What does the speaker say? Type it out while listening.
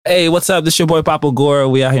Hey, what's up? This is your boy Papa Gore.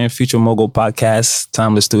 We out here in Future Mogul Podcast,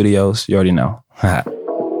 Timeless Studios. You already know. I'm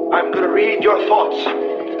going to read your thoughts.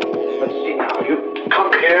 Let's see now. You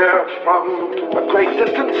come here from a great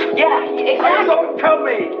distance? Yeah, exactly. So tell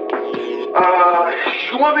me,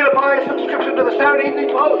 you want me to buy a subscription to the Saturday Evening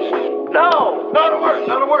Post? No. Not a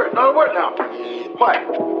word now. Why?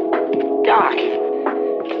 Doc.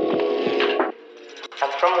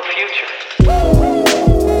 I'm from the future.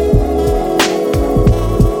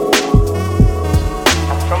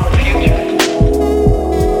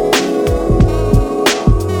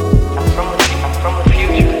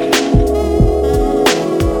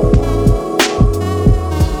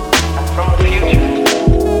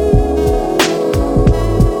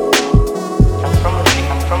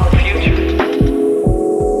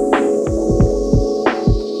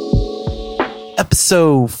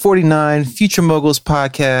 Episode 49, Future Moguls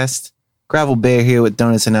Podcast. Gravel Bear here with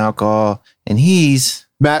Donuts and Alcohol. And he's...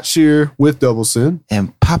 Matt Shear with Double Sin.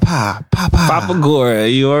 And Papa Gore,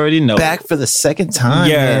 you already know. Back for the second time,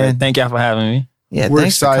 man. Thank y'all for having me. Yeah, We're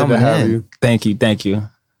thanks excited for coming to have in. you. Thank you.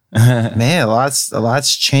 Man, a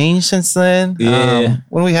lot's changed since then. Yeah.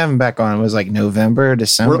 When we have him back on, it was like November,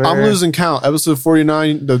 December. I'm losing count. Episode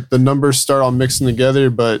 49, the numbers start all mixing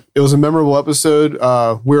together, but it was a memorable episode.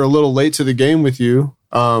 We were a little late to the game with you.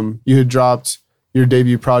 You had dropped your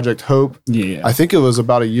debut project, Hope. Yeah. I think it was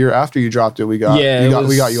about a year after you dropped it. We got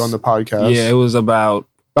you on the podcast. Yeah, it was about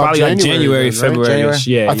probably January, then, right? February.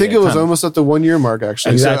 Yeah, I think it was almost at the 1 year mark,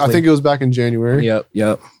 actually. Exactly. So I think it was back in January. Yep.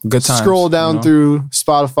 Good times. Scroll down through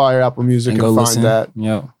Spotify or Apple Music and go find listen. that.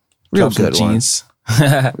 Yep. Real Drop some good one. jeans.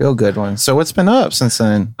 Real good one. So what's been up since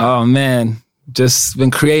then? Oh man, just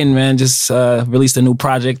been creating, man. Just released a new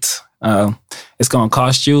project. It's gonna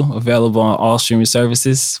cost you. Available on all streaming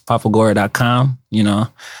services. papagora.com. You know,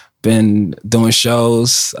 been doing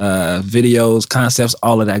shows, videos, concepts,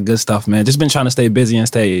 all of that good stuff, man. Just been trying to stay busy and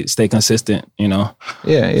stay consistent. You know,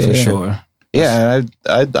 Yeah, for sure. Yeah,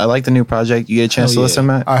 I like the new project. You get a chance Hell to yeah. listen,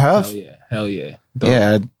 Matt? I have. Hell yeah. Dope.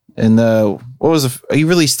 Yeah. And what was you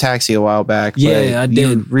released Taxi a while back? Yeah, I did.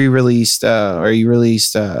 You re-released you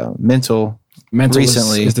released Mental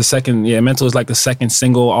recently. Is the second. Yeah, Mental is like the second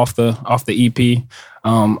single off the EP.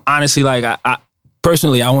 Honestly, like I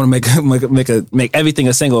personally, I want to make everything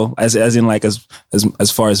a single, as in like as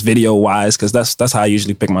far as video wise, because that's how I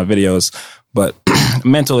usually pick my videos. But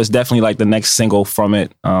Mental is definitely like the next single from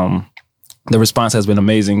it. The response has been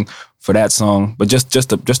amazing for that song, but just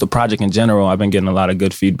the project in general, I've been getting a lot of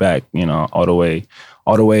good feedback. You know, all the way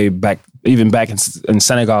back, even back in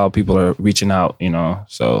Senegal, people are reaching out. You know,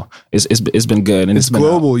 so it's been good, and It's been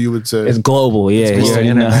global, you would say. It's global, yeah. It's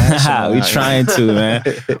You know, international. we trying to, man.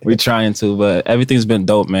 We trying to, but everything's been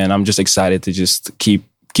dope, man. I'm just excited to just keep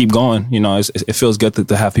going. You know, it feels good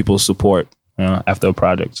to have people's support, you know, after a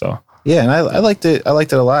project. So. Yeah, and I liked it. I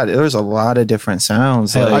liked it a lot. There was a lot of different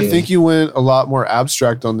sounds. Hell I think you went a lot more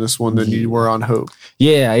abstract on this one than you were on Hope.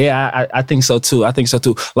 Yeah, I think so too.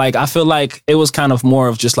 Like, I feel like it was kind of more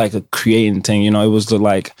of just like a creating thing, you know. It was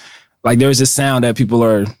like there's this sound that people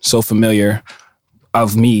are so familiar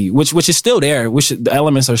of me, which is still there, which the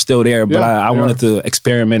elements are still there, but I wanted to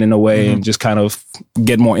experiment in a way and just kind of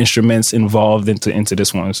get more instruments involved into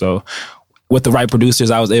this one. So with the right producers,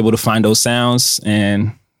 I was able to find those sounds,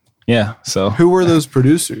 and yeah, so Who were those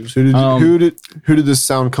producers? Who did this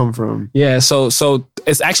sound come from? yeah, so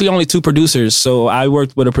it's actually only two producers. So I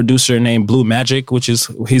worked with a producer named Blue Magic,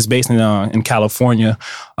 he's based in California.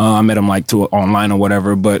 I met him like through online or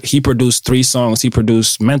whatever, but he produced 3 songs. He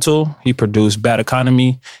produced Mental, he produced Bad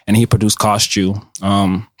Economy, and he produced Cost You.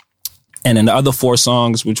 And then the other 4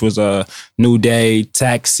 songs, which was New Day,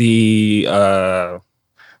 Taxi,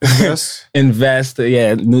 Invest,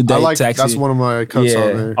 yeah, New Day, Taxi. That's one of my cuts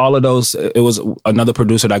on there. All of those. It was another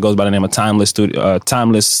producer that goes by the name of Timeless Era.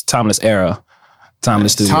 Timeless Studios.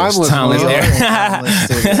 Timeless Era.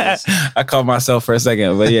 I called myself for a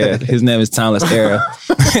second, but yeah, his name is Timeless Era.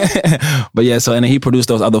 But yeah, so and then he produced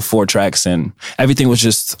those other 4 tracks, and everything was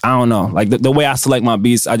just, I don't know, like the way I select my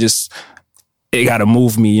beats, it got to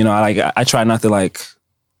move me, you know. I try not to like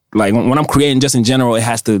when I'm creating just in general,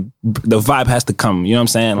 the vibe has to come, you know what I'm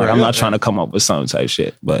saying? Like, I'm not trying to come up with some type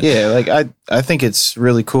shit, but yeah, like I think it's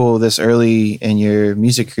really cool this early in your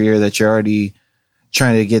music career that you're already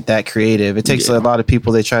trying to get that creative. It takes a lot of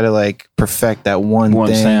people, they try to like perfect that one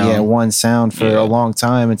thing, sound. one sound for a long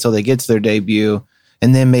time until they get to their debut,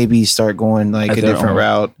 and then maybe start going like a different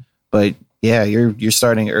route. But yeah, you're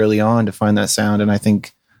starting early on to find that sound, and I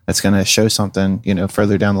think that's going to show something, you know,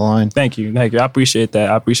 further down the line. Thank you. I appreciate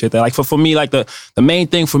that. Like for me, like the main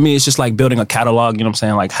thing for me is just like building a catalog, you know what I'm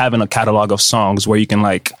saying? Like having a catalog of songs where you can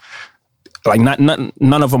like, like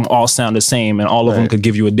none of them all sound the same, and all of them could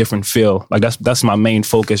give you a different feel. Like that's my main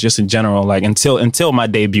focus, just in general. Like until my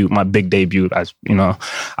debut, my big debut, I feel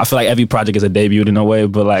like every project is a debut in a way,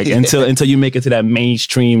 but like until you make it to that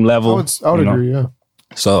mainstream level, I would agree. Yeah.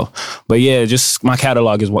 So, but yeah, just my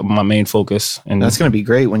catalog is what my main focus, and that's gonna be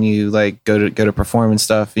great when you like go to perform and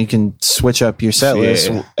stuff. You can switch up your set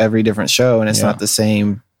list every different show, and it's not the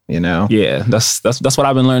same. Yeah, that's what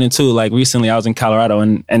I've been learning too. Like recently, I was in Colorado,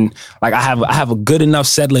 and like I have a good enough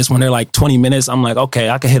set list when they're like 20 minutes. I'm like, okay,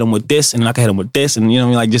 I can hit them with this, and then I can hit them with this, and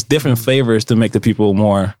like just different flavors to make the people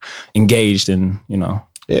more engaged, and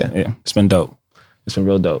yeah, it's been dope. It's been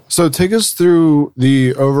real dope. So take us through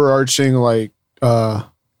the overarching like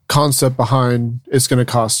concept behind It's Gonna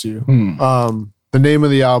Cost You. The name of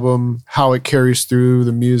the album, how it carries through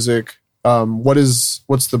the music. What's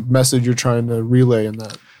the message you're trying to relay in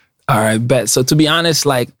that? All right, bet. So to be honest,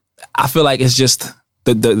 like I feel like it's just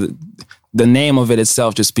the name of it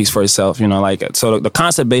itself just speaks for itself. Like so the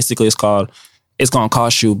concept basically is called It's Gonna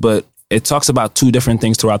Cost You, but it talks about two different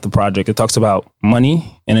things throughout the project. It talks about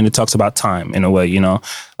money, and then it talks about time in a way.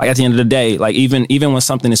 Like at the end of the day, like even when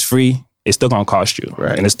something is free, it's still gonna cost you,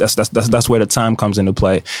 right? And that's where the time comes into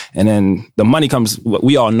play, and then the money comes.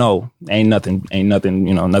 We all know ain't nothing.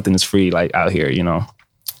 Nothing is free like out here.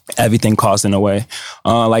 Everything costs in a way.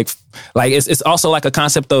 Like it's also like a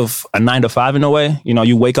concept of a 9 to 5 in a way.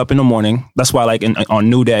 You wake up in the morning. That's why like on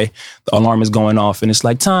New Day, the alarm is going off, and it's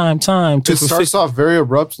like time. It starts off very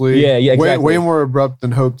abruptly. Yeah, exactly. Way more abrupt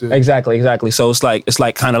than Hope did. Exactly. So it's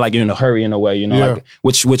like kind of like you're in a hurry in a way. Like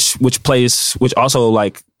which also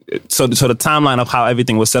like. So the timeline of how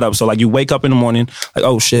everything was set up. So like you wake up in the morning, like,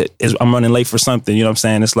 oh shit, I'm running late for something. You know what I'm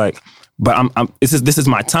saying? It's like, but this is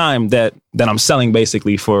my time that I'm selling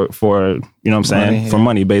basically for you know what I'm saying? Money, for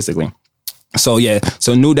money basically. So yeah,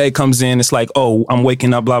 so New Day comes in. It's like, oh, I'm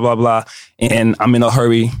waking up, blah blah blah, and I'm in a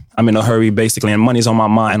hurry. Basically, and money's on my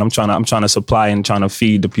mind. I'm trying to supply and trying to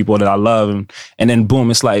feed the people that I love, and then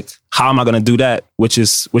boom, it's like, how am I gonna do that? Which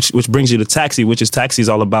brings you to Taxi, Taxi is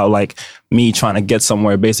all about like me trying to get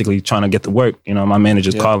somewhere, basically trying to get to work. My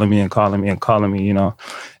manager's calling me,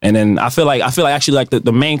 and then I feel like actually like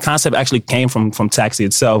the main concept actually came from Taxi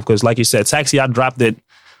itself, because like you said, Taxi, I dropped it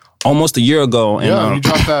almost a year ago. And, you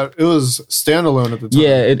dropped that. It was standalone at the time.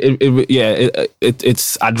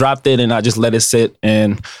 It's I dropped it and I just let it sit,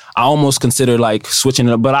 and I almost considered like switching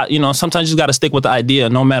it up. But sometimes you just got to stick with the idea,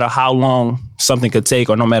 no matter how long something could take,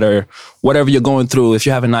 or no matter whatever you're going through. If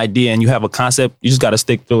you have an idea and you have a concept, you just got to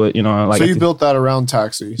stick through it. Like so you built that around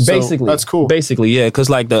Taxi. Basically, so that's cool. Basically, yeah, because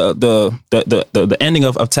like the ending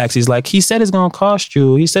of Taxi is like, he said it's gonna cost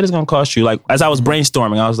you. He said it's gonna cost you. Like as I was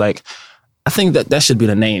brainstorming, I was like, I think that should be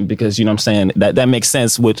the name, because you know what I'm saying, that makes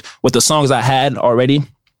sense with the songs I had already.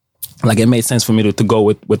 Like it made sense for me to go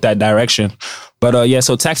with that direction. But yeah,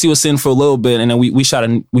 so Taxi was sitting for a little bit, and then we went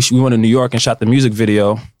to New York and shot the music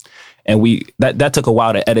video, and that took a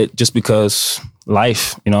while to edit just because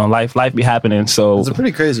life be happening. So it's a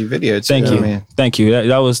pretty crazy video too. Thank you.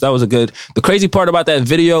 That was a good. The crazy part about that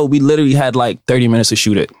video, we literally had like 30 minutes to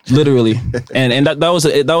shoot it, literally, and that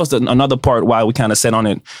was another part why we kind of set on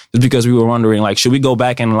it, just because we were wondering like, should we go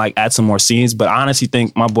back and like add some more scenes? But I honestly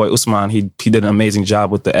think my boy Usman, he did an amazing job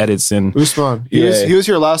with the edits. And Usman, he was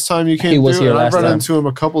here last time you came. He was here last time. I've run into him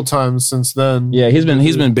a couple times since then. Yeah, he's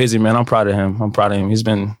been busy, man. I'm proud of him. He's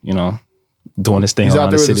been doing this thing. He's out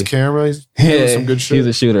there with city. His camera. He's doing some good shit.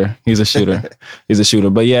 He's a shooter.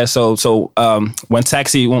 But yeah, so when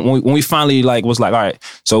Taxi, when we finally like was like, all right,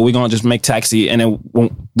 so we're gonna just make Taxi, and then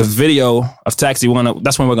the video of Taxi,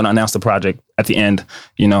 that's when we're gonna announce the project at the end,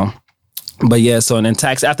 But yeah, so and then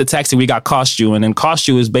after Taxi, we got Cost You, and then Cost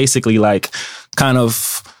You is basically like kind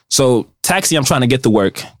of. So Taxi, I'm trying to get to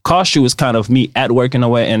work. Cost You is kind of me at work in a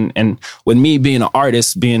way, and with me being an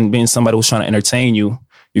artist, being somebody who's trying to entertain you.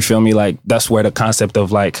 You feel me? Like that's where the concept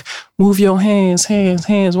of like move your hands. You know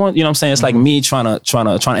what I'm saying? It's like me trying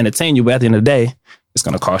to entertain you, but at the end of the day, it's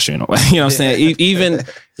gonna cost you in a way. You know what I'm saying? Even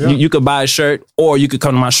you could buy a shirt, or you could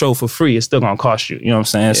come to my show for free. It's still gonna cost you. You know what I'm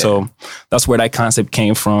saying? Yeah. So that's where that concept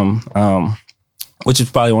came from, which is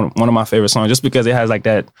probably one of my favorite songs, just because it has like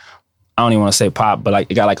that. I don't even want to say pop, but like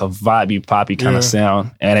it got like a vibey, poppy kind of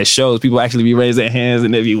sound, and it shows people actually be raising their hands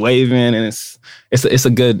and they be waving, and it's a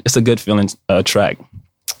good feeling track.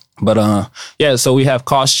 But yeah, so we have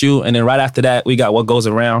Cost You, and then right after that, we got What Goes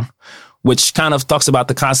Around, which kind of talks about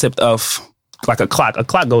the concept of like a clock. A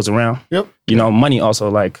clock goes around. Yep. Money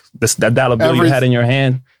also, like that dollar bill you had in your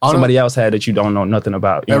hand, somebody else had that you don't know nothing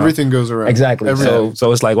about. Everything goes around. Exactly.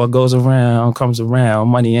 So it's like what goes around comes around.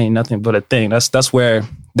 Money ain't nothing but a thing. That's where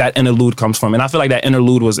that interlude comes from. And I feel like that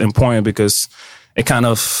interlude was important because it kind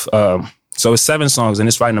of So it's 7 songs and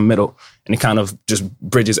it's right in the middle, and it kind of just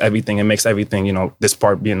bridges everything and makes everything, you know, this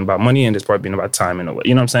part being about money and this part being about time in a way.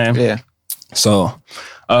 You know what I'm saying? Yeah. So,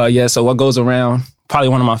 so What Goes Around, probably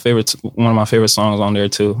one of my favorite songs on there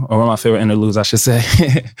too, or one of my favorite interludes, I should say.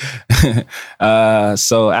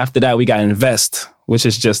 So after that, we got Invest, which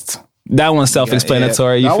is just, that one's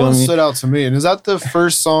self-explanatory. That You feel one me? stood out to me. And is that the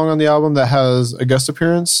first song on the album that has a guest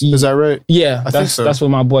appearance? Is that right? Yeah, I think so. That's what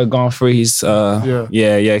my boy Gone Free. He's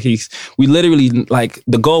we literally, like,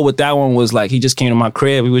 the goal with that one was like, he just came to my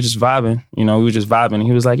crib. We were just vibing. You know,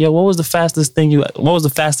 He was like, "Yo, what was the fastest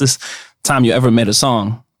time you ever made a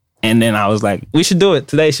song?" And then I was like, "We should do it.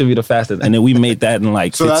 Today should be the fastest." And then we made that in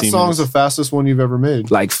like 15 So that minutes. song's the fastest one you've ever made.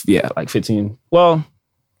 Like 15. Well,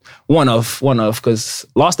 one of, because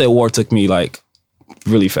Lost at War took me like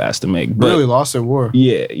really fast to make. But Really, Lost at War.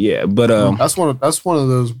 yeah. But That's one of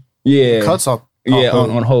those yeah. cuts up.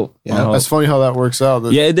 on Hope. Yeah, On Hope. That's funny how that works out.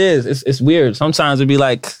 Yeah, it is. It's weird. Sometimes it'd be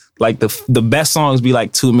like the best songs be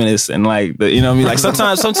like 2 minutes, and like you know what I mean. Like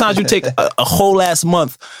sometimes you take a whole ass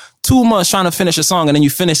month, 2 months trying to finish a song, and then you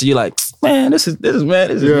finish it. You're like, man, this is you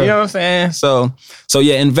know what I'm saying. So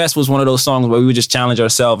yeah, Invest was one of those songs where we would just challenge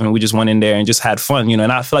ourselves and we just went in there and just had fun, you know.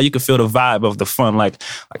 And I feel like you could feel the vibe of the fun. Like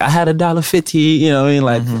I had $1.50, you know what I mean.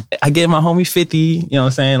 Like I gave my homie 50, you know what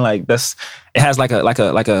I'm saying. Like it has like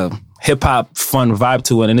a hip hop fun vibe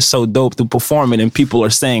to it, and it's so dope to perform it, and people are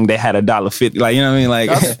saying they had $1.50, like, you know what I mean, like.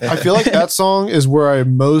 I feel like that song is where I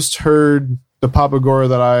most heard the Papa Gora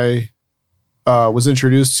that I was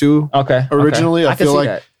introduced to. Okay. Originally, okay. I feel like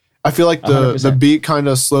that. I feel like the 100%. beat kind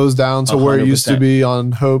of slows down to where it used to 100%. be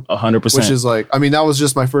on Hope, 100%. which is like, I mean, that was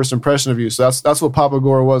just my first impression of you. So that's what Papa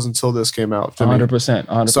Gora was until this came out. To me.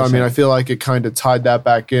 100%. So I mean, I feel like it kind of tied that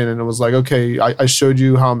back in, and it was like, okay, I showed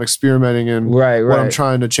you how I'm experimenting and what I'm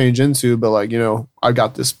trying to change into, but like, you know, I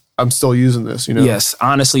got this. I'm still using this, you know. Yes,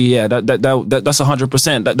 honestly, yeah, that's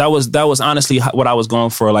 100%. That was honestly what I was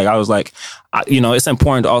going for. Like I was like, you know, it's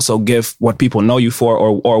important to also give what people know you for,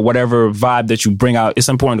 or whatever vibe that you bring out. It's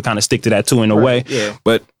important to kind of stick to that too in a way. Yeah.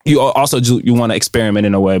 But you also you want to experiment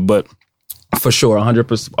in a way, but. For sure,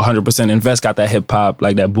 100%. Invest got that hip hop,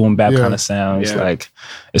 like that boom bap kind of sound. It's like,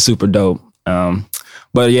 it's super dope.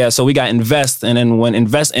 But yeah, so we got Invest, and then when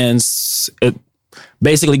Invest ends, it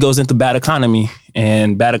basically goes into Bad Economy,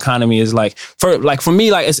 and Bad Economy is like for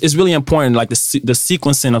me, like it's really important. Like the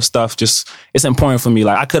sequencing of stuff, just it's important for me.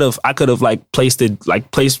 Like I could have like placed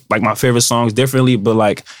my favorite songs differently, but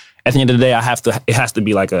like. At the end of the day, it has to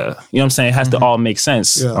be like a, you know what I'm saying? It has to all make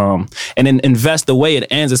sense. Yeah. And then Invest, the way it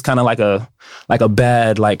ends is kind of like a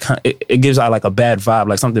bad, like, it gives out like a bad vibe,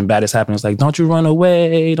 like something bad is happening. It's like, don't you run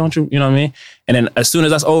away, don't you, you know what I mean? And then as soon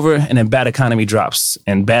as that's over, and then Bad Economy drops.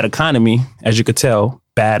 And Bad Economy, as you could tell,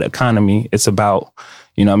 Bad Economy, it's about,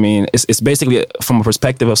 you know what I mean? It's basically from a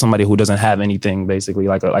perspective of somebody who doesn't have anything, basically,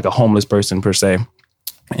 like a homeless person per se.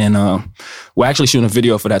 And we're actually shooting a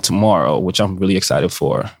video for that tomorrow, which I'm really excited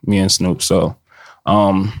for, me and Snoop. So,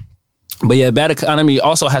 but yeah, Bad Economy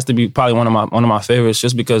also has to be probably one of my favorites,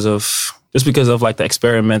 just because of like the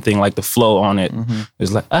experimenting, like the flow on it.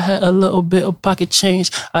 It's like, I had a little bit of pocket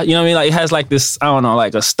change. You know what I mean? Like it has like this, I don't know,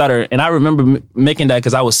 like a stutter. And I remember making that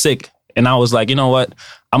because I was sick, and I was like, you know what?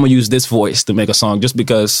 I'm gonna use this voice to make a song just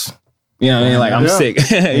because, you know what I mean? Like I'm sick.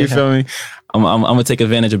 You feel me? I'm gonna take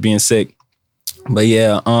advantage of being sick. But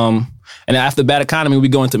yeah, and after Bad Economy, we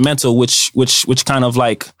go into Mental, which kind of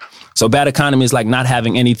like, so Bad Economy is like not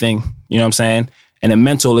having anything, you know what I'm saying? And then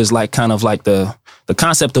Mental is like kind of like the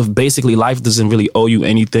concept of basically life doesn't really owe you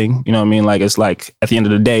anything, you know what I mean? Like it's like at the end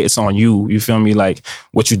of the day, it's on you. You feel me? Like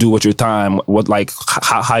what you do with your time, what like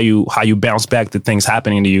how you bounce back to things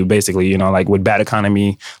happening to you, basically, you know, like with Bad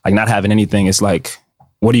Economy, like not having anything, it's like,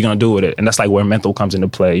 what are you gonna do with it? And that's like where Mental comes into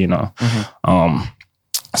play, you know.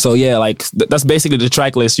 So yeah, like that's basically the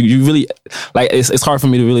track list. You really like it's hard for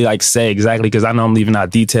me to really like say exactly because I know I'm leaving out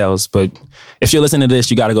details. But if you're listening to this,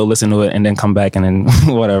 you got to go listen to it and then come back and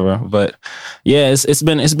then whatever. But yeah, it's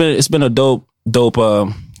been a dope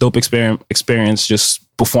experience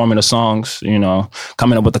just performing the songs, you know,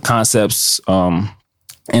 coming up with the concepts. And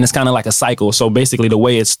it's kind of like a cycle. So basically, the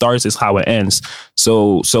way it starts is how it ends.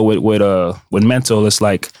 So with Mental, it's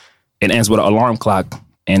like it ends with an alarm clock.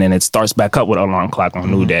 And then it starts back up with Alarm Clock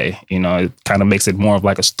on New Day. You know, it kind of makes it more of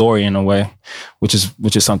like a story in a way, which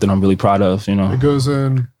is something I'm really proud of, you know. It goes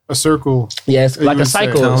in a circle. Yeah, it's You like a would say.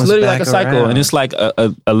 cycle. It's Comes literally like a back cycle, around. and it's like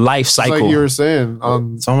a life It's cycle. like you were saying.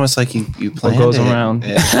 It's almost like you what planned goes it. around.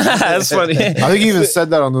 Yeah. That's funny. I think you even said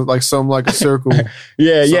that on the like a circle.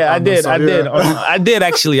 Yeah, So- I on the did. song, I did. yeah. I did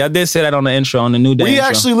actually. I did say that on the intro, on the New Day We intro.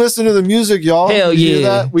 actually listen to the music, y'all. Hell You hear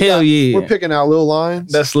yeah. that? Hell yeah. We're picking out little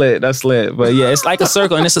lines. That's lit. That's lit. But yeah, it's like a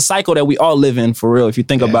circle, and it's a cycle that we all live in for real. If you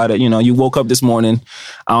think about it, you know, you woke up this morning.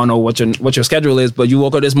 I don't know what your schedule is, but you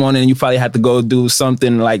woke up this morning and you probably had to go do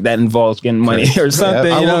something like that involves getting money or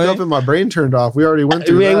something. I you know woke what up and my brain turned off. We already went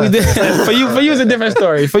through Yeah, that. we did. For you, it's a different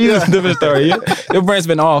story. For you, it's a different story. Your brain's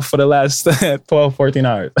been off for the last 12, 14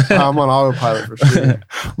 hours. I'm on autopillet for sure.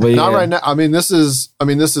 But yeah, Not right now. I mean, this is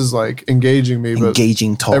like engaging me, but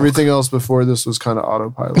Engaging talk. everything else before this was kind of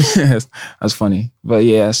autopilot. That's funny. But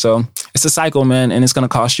yeah, so it's a cycle, man, and it's gonna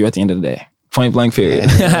cost you at the end of the day. Point blank period.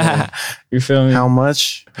 You feel me? How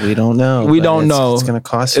much? We don't know. We but don't know. It's gonna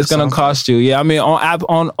cost you. It's gonna something. cost you. Yeah, I mean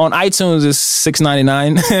on iTunes it's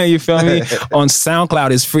 $6.99. You feel me? On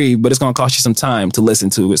SoundCloud it's free, but it's gonna cost you some time to listen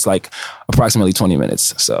to. It's like approximately 20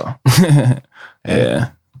 minutes. So yeah.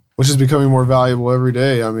 Which is becoming more valuable every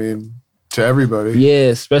day. I mean, to everybody. Yeah,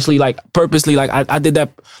 especially like purposely, like I did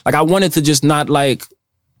that. Like I wanted to just not like,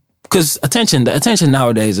 cause the attention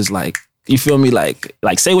nowadays is like, you feel me? Like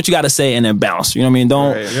say what you got to say and then bounce. You know what I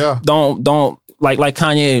mean? Yeah. Don't like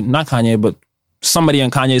Kanye, not Kanye, but somebody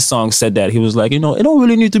in Kanye's song said that. He was like, you know, it don't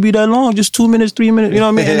really need to be that long, just 2 minutes, 3 minutes. You know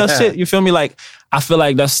what I mean? And that's it. You feel me? Like I feel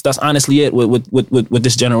like that's honestly it with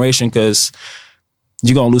this generation, cause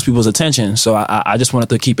you're gonna lose people's attention. So I just wanted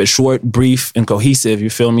to keep it short, brief, and cohesive. You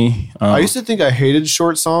feel me? I used to think I hated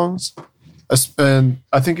short songs, and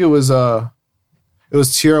I think it was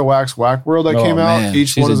Tierra Whack's Whack World that came out. Man, Each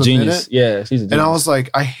she's one is a genius. minute. Yeah, she's a genius. And I was like,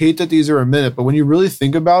 I hate that these are a minute, but when you really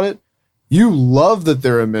think about it, you love that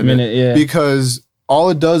they're a minute, yeah. because all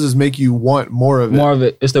it does is make you want more of it. More of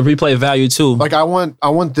it. It's the replay value too. Like I want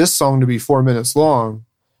this song to be 4 minutes long,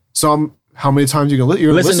 so how many times you can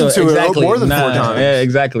you're gonna listen to exactly. it more than 4 times. Yeah,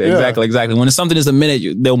 exactly. When something is a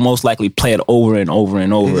minute, they'll most likely play it over and over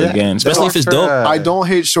and over again, especially if it's dope. I don't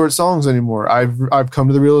hate short songs anymore. I've come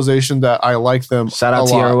to the realization that I like them. Shout out a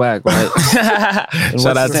Tierra lot. Whack, right?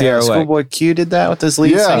 Shout out Tierra Whack. Schoolboy Q did that with his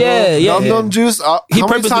lead Yeah, single. Num Num Juice. He How many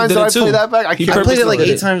purposely times did did I it too. play that back? I He can't. I played it like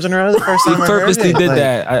Purposely 8 times in a row the first time He I heard purposely it. did Like,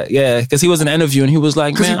 that. Yeah, because he was in an interview and he was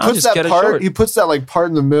like, Because man, he I'll puts just that get it part, short. he puts that like part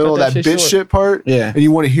in the middle, Cut that that bitch shit shit part, Yeah. and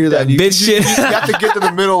you want to hear that. That You bitch shit. You have to get to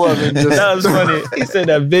the middle of it. That was funny. He said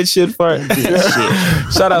that bitch shit part.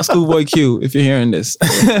 Shout out Schoolboy Q if you're hearing this.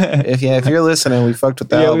 if you're listening, we fucked with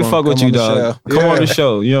that. Yeah, we fuck with you, dog. Come on the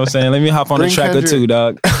show. You know what I'm saying? Let me hop on Bring a track Kendrick. or two,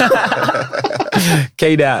 dog.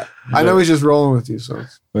 K-Dot. I know he's just rolling with you, so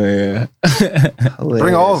Yeah.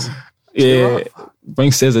 bring all of them. Yeah.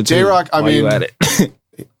 Bring Scissor too. J-Rock, I while you mean- at it.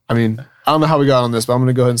 I mean, I don't know how we got on this, but I'm going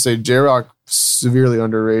to go ahead and say J-Rock severely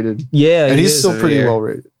underrated, Yeah. and he he's is. still pretty severe. well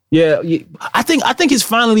rated. Yeah, I think he's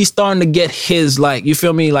finally starting to get his, like, you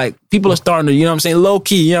feel me? Like, people are starting to, you know what I'm saying? Low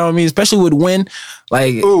key, you know what I mean? Especially with Win.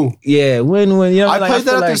 Like, Ooh. yeah, Win, you know I like, played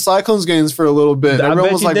that feel at the Cyclones games for a little bit. I Everyone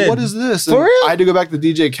bet was you like, did. "What is this?" For And real? I had to go back to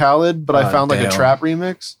DJ Khaled, but I found like a damn. trap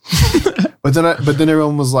remix. but then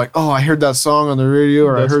everyone was like, "Oh, I heard that song on the radio,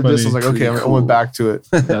 or That's I heard this." I was funny. like, "Okay, I went back to it."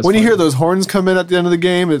 That's when you hear funny. those horns come in at the end of the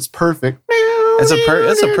game, it's perfect. That's a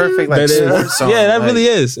perfect like That is. sports song. Yeah, that Like, really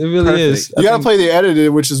is. It really perfect. is. You got to play the edited,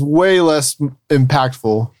 which is way less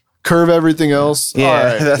impactful. Curve everything else. Yeah, All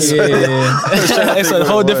right. that's Yeah. It's a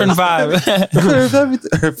whole different vibe.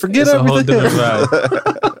 forget It's a whole everything. different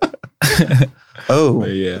vibe. Oh, But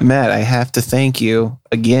yeah. Matt, I have to thank you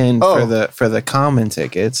again Oh. for the Common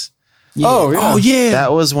tickets. Oh, yeah. Oh, yeah.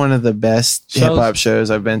 That was one of the best Shows. hip hop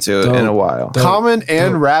shows I've been to Dope. in a while. Dope. Common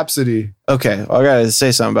and Rhapsody. Okay, I gotta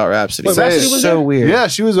say something about Rhapsody. Wait, That Rhapsody is was so there? weird. Yeah,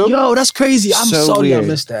 she was open. Yo, that's crazy. I'm So sorry I weird.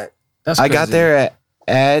 missed that. That's I crazy. got there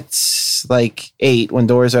at like 8 when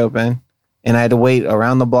doors open, and I had to wait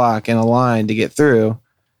around the block in a line to get through.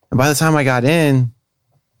 And by the time I got in,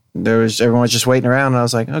 everyone was just waiting around, and I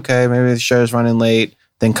was like, okay, maybe the show's running late.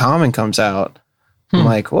 Then Common comes out. I'm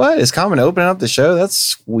like, what? Is Common opening up the show?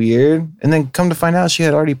 That's weird. And then come to find out, she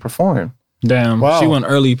had already performed. Damn. Wow. She went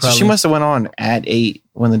early, So probably. she must have went on at 8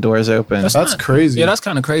 when the doors open. That's crazy. Yeah, that's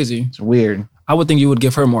kind of crazy. It's weird. I would think you would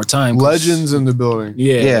give her more time. 'cause- Legends in the building.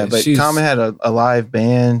 Yeah. Yeah, but she's- Common had a live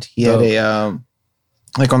band. He had a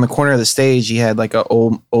like on the corner of the stage, he had like a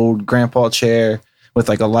old grandpa chair with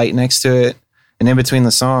like a light next to it. And in between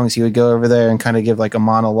the songs, he would go over there and kind of give like a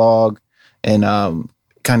monologue and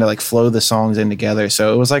kind of like flow the songs in together.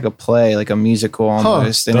 So it was like a play, like a musical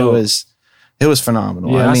almost. And dope. It was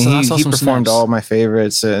phenomenal. Yeah, I mean, I saw he some performed snaps. all my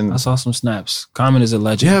favorites, and I saw some snaps. Common is a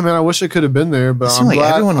legend. Yeah, man, I wish I could have been there, but It I'm seemed like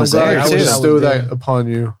glad, everyone was I'm glad there, I could too. bestow I was that there. upon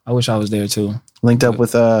you. I wish I was there too. linked up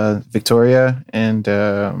with Victoria and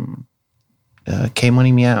K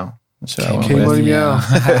Money Meow. So I went K with. Money Meow.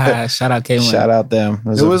 Shout out K Money. Shout out them.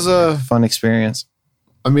 It was a fun experience.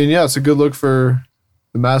 I mean, yeah, it's a good look for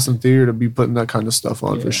the Madison Theater to be putting that kind of stuff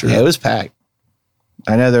on for sure. Yeah, it was packed.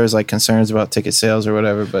 I know there was like concerns about ticket sales or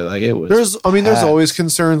whatever, but like it was. There's packed. always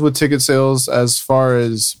concerns with ticket sales as far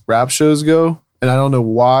as rap shows go, and I don't know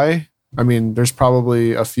why. I mean, there's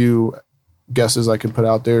probably a few guesses I could put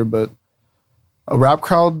out there, but a rap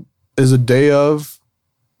crowd is a day of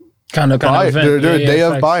kind of buyer. event. They're a day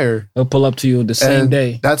of facts. buyer. They'll pull up to you the same And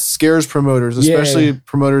day. that scares promoters, especially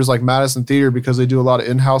promoters like Madison Theater, because they do a lot of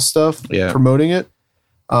in-house stuff promoting it.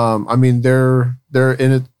 I mean, they're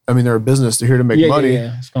in it. I mean, they're a business. They're here to make money.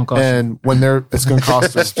 Yeah. It's gonna cost. And when it's going to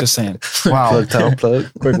cost us. Just saying. Wow. Plug.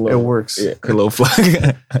 Quick It works. Yeah, quick little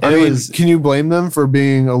plug. I mean, can you blame them for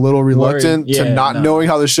being a little reluctant Worried. to Yeah, not no. knowing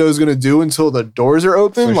how the show is going to do until the doors are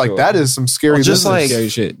open? For Like sure. that is some scary Well, just business. like- Scary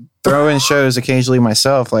shit. Throwing shows occasionally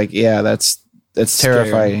myself. Like, yeah, that's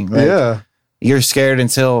terrifying. Like, yeah. you're scared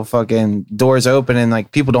until fucking doors open and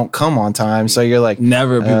like people don't come on time. So you're like,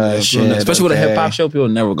 Never people, shit, especially with a okay. hip hop show, people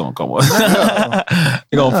never gonna come on.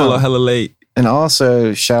 They're gonna pull up hella late. and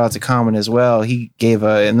also shout out to Common as well. He gave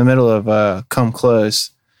in the middle of Come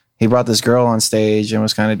Close, he brought this girl on stage and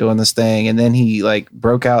was kind of doing this thing. And then he like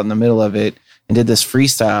broke out in the middle of it and did this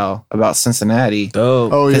freestyle about Cincinnati.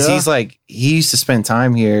 Dope. Oh, Because yeah. he's like, he used to spend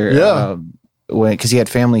time here. Yeah. Because he had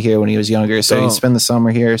family here when he was younger. So Dope. he'd spend the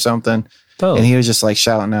summer here or something. Dope. And he was just like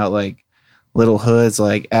shouting out like little hoods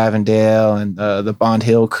like Avondale and the Bond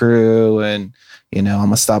Hill crew. And, you know, I'm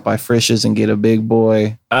going to stop by Frisch's and get a big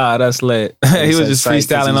boy. That's lit. He was said just psych 'cause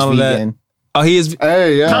freestyling he's all of that. vegan. Oh, he is.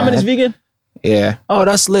 Hey, yeah. Common is vegan. Yeah. Oh,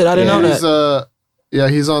 that's lit. I didn't Yeah. know He's, that.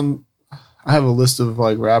 he's on. I have a list of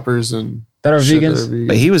like rappers and That are shit vegans. vegan.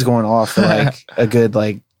 But he was going off for like a good,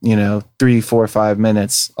 like, you know, 3, 4, 5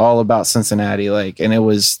 minutes all about Cincinnati. Like, and it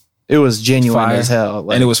was genuine Fire. as hell.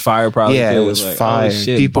 Like, And it was fire, probably. yeah, too. it was like, fire. holy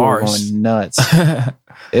shit, People were bars. going nuts.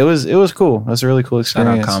 It was cool. It was a really cool Shout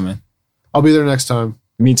out experience. Common. I'll be there next time.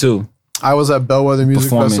 Me too. I was at Bellwether Music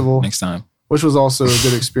Performing Festival, next time. which was also a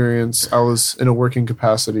good experience. I was in a working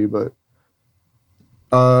capacity, but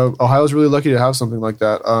Ohio's really lucky to have something like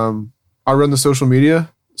that. I run the social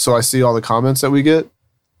media, so I see all the comments that we get,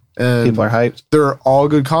 and People are hyped. they're all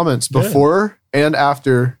good comments before and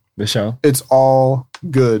after. The show. It's all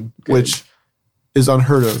good, which is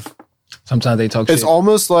unheard of. Sometimes they talk It's shit.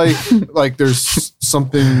 almost like there's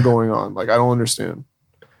something going on. Like I don't understand,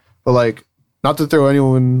 but like not to throw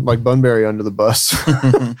anyone like Bunbury under the bus,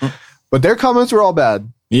 but their comments were all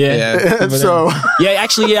bad. Yeah. So Yeah,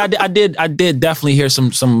 actually, yeah, I did definitely hear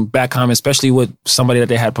some bad comments, especially with somebody that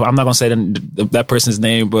they had. I'm not gonna say that person's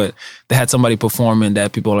name, but they had somebody performing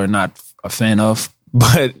that people are not a fan of.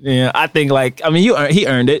 But yeah, I think he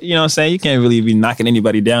earned it. You know what I'm saying? You can't really be knocking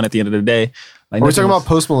anybody down at the end of the day. Like, are we talking about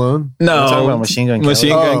Post Malone? no? We're talking about Machine Gun Kelly. Machine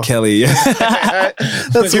Gun Oh. Kelly.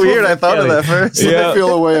 That's weird. I thought of that first. People Yeah. feel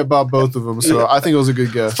a way about both of them, so I think it was a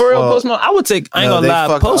good guess. For real, Well, Post Malone. I would take. I ain't No, gonna they lie.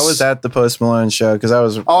 fucked- Post. I was at the Post Malone show because I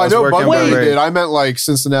was. Oh, I know working Bunbury Bunbury. did. I meant like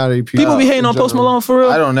Cincinnati people. People be hating in on Post general. Malone for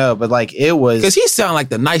real. I don't know, but like it was. Because he sound like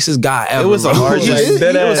the nicest guy ever. It was the bro. largest. He is-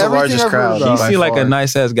 Dead he ass. was the everything largest I've heard crowd. about. He by seem like a far.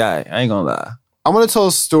 nice ass guy. I ain't gonna lie. I'm going to tell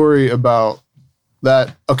a story about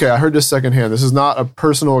that. Okay, I heard this secondhand. This is not a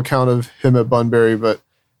personal account of him at Bunbury, but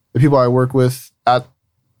the people I work with at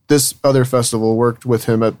this other festival worked with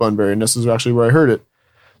him at Bunbury, and this is actually where I heard it.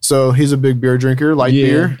 So he's a big beer drinker, light Yeah,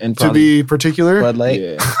 beer, and to probably- be particular. Bud Light.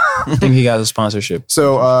 Yeah. I think he got a sponsorship.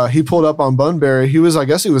 So he pulled up on Bunbury. I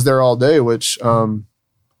guess he was there all day, which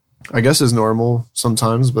I guess is normal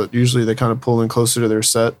sometimes, but usually they kind of pull in closer to their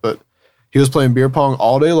set. But he was playing beer pong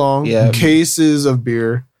all day long, Yeah. cases of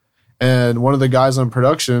beer. And one of the guys on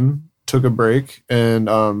production took a break and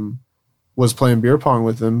was playing beer pong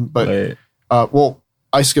with him. But Wait.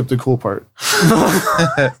 I skipped the cool part.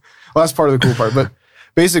 Well, that's part of the cool part. But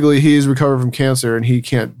basically, he's recovered from cancer and he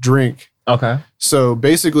can't drink. Okay. So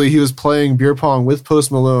basically, he was playing beer pong with Post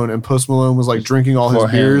Malone, and Post Malone was like drinking all his For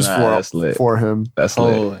him. beers Nah, that's lit. for him. That's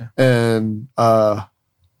Oh, And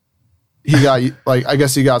he got like, I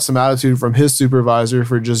guess he got some attitude from his supervisor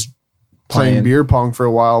for just playing Playing. beer pong for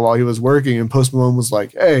a while he was working. And Post Malone was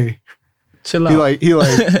like, "Hey," Chill he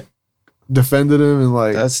like defended him and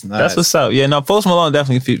like That's nice. That's what's up. Yeah, no, Post Malone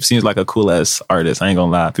definitely seems like a cool ass artist. I ain't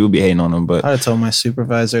gonna lie. People be hating on him, but I'd have told my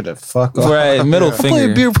supervisor to fuck off. right, middle I play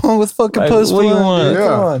finger. beer pong with fucking Like, Post what do you Malone, want? dude. Yeah.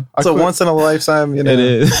 Come on. It's I a quit- once in a lifetime, It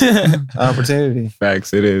is. opportunity.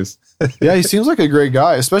 Facts, it is. yeah, he seems like a great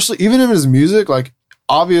guy, especially even in his music. Like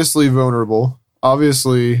obviously vulnerable,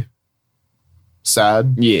 obviously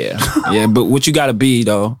sad. Yeah. Yeah, but what you gotta be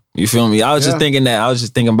though. You feel me? I was Yeah. just thinking that. I was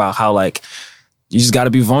just thinking about how like you just gotta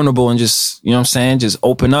be vulnerable and just, you know what I'm saying? Just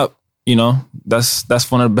open up. You know, that's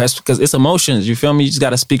one of the best because it's emotions. You feel me? You just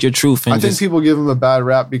gotta speak your truth and I think just people give him a bad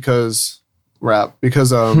rap because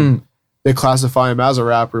they classify him as a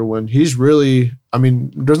rapper when he's really. I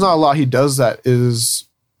mean, there's not a lot he does that is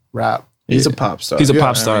rap. He's a pop star. he's a Yeah,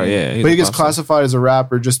 pop star, yeah. he's But he a gets pop star. classified as a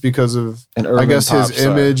rapper just because of, An I urban guess, his pop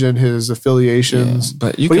star. image and his affiliations. Yeah,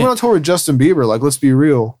 but you But he can't- went on tour with Justin Bieber. Like, let's be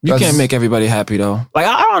real. You That's- can't make everybody happy though. Like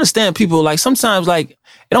I don't understand people. Like sometimes like it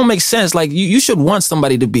don't make sense. Like you should want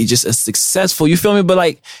somebody to be just as successful. You feel me? But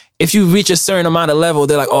like if you reach a certain amount of level,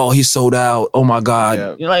 they're like, oh, he sold out. Oh my God.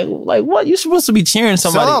 Yeah. You're like what? You're supposed to be cheering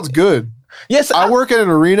somebody. Sellout's good. Yes, I work at an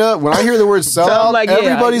arena. When I hear the word so sellout, I'm like, yeah,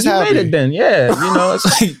 everybody's you happy. made it then. Yeah, you know, it's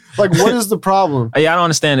like. Like, what is the problem? Yeah, I don't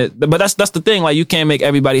understand it, but that's the thing. Like, you can't make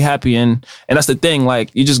everybody happy, and that's the thing. Like,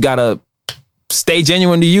 you just gotta stay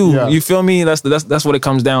genuine to you. Yeah. You feel me? That's what it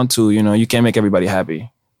comes down to. You know, you can't make everybody happy.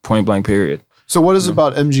 Point blank. Period. So, what is it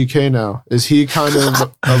about MGK now? Is he kind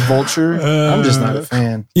of a vulture? I'm just not a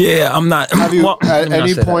fan. Yeah, I'm not. Have you well, let at me not any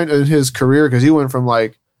say that. point in his career, because he went from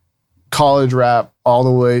like college rap all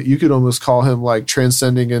the way, you could almost call him like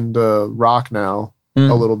transcending into rock now a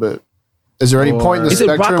little bit. Is there any point in the Is it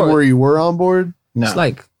rock spectrum or- where you were on board? No. It's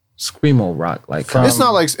like screamo rock, like It's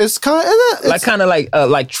not like it's kind of like kind of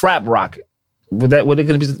like trap rock. Would it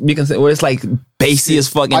gonna be considered? Where it's like bassy as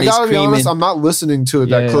fucking. I they gotta be screaming. honest, I'm not listening to it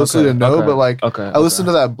that Yeah, closely okay, to know, okay, but like okay, I listened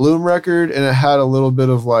to that Bloom record and it had a little bit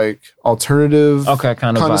of like alternative Okay,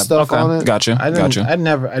 kind of kinda vibe. stuff okay. on it. Gotcha. I Gotcha.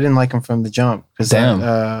 didn't like him from the jump because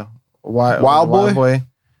Damn. Wild Boy?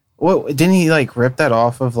 What didn't he like rip that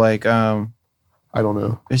off of like I don't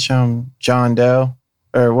know. John Doe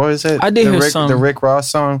or what was it? I did the hear Rick, some- the Rick Ross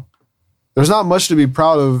song. There's not much to be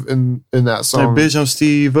proud of in that song. Like, bitch, I'm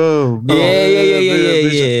Steve O.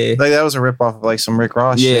 Yeah. Like that was a rip off of like some Rick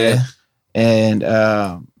Ross shit. Yeah. And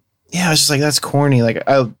yeah, I was just like, that's corny. Like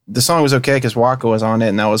the song was okay because Waka was on it,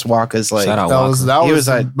 and that was Waka's like Shout out that he was was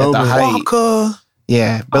the at the moment. height.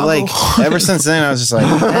 Yeah, but like ever since then, I was just like,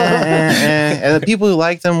 and the people who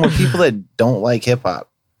liked them were people that don't like hip hop.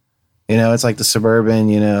 You know, it's like the suburban,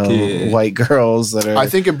 Yeah. white girls that are. I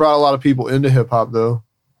think it brought a lot of people into hip hop though.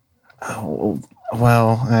 Oh,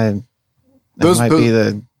 well, that Those-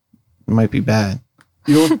 might be bad.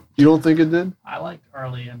 You don't think it did? I liked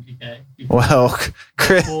early MGK before, Well,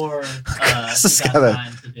 Chris. before Chris has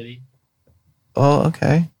 2009 to Diddy. Oh,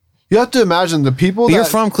 okay. You have to imagine the people But that you're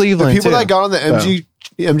from the Cleveland. people too. that got on the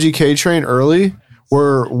MGK train early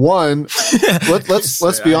were one.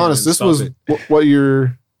 let's be honest. This was what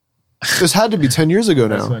you're. This had to be 10 years ago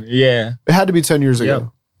now. Yeah. It had to be 10 years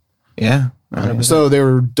ago. Yeah. So they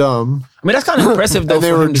were dumb. I mean, that's kind of impressive though. And they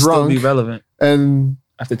for were him to still be drunk. relevant And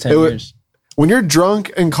after 10 It wa- years. when you're drunk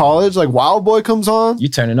in college, like Wild Boy comes on. You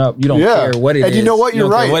turning up. You don't Yeah. care what it is. And you know what? You're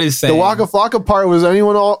don't care right. What it's The saying. Waka Flocka part was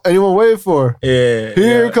anyone waited for. Yeah.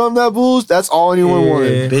 Here yeah. come that boost. That's all anyone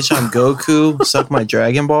wanted. Bitch, I'm Goku. Suck my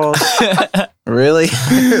Dragon Balls. Really?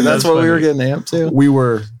 That's what we were getting amped to. We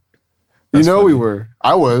were. We were.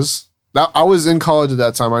 I was. I was in college at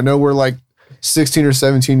that time. I know we're like 16 or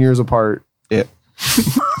 17 years apart. Yeah.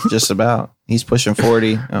 Just about. He's pushing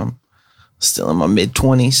 40. Still in my mid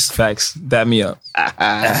 20s. Facts. Dab me up.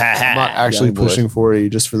 I'm not actually Young boy. pushing 40,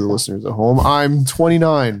 just for the listeners at home. I'm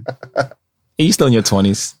 29. You still in your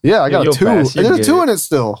 20s. Yeah, I got You'll a 2. pass. And You're there's a 2 good. in it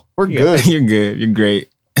still. We're good. You're good. You're great.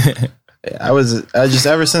 I just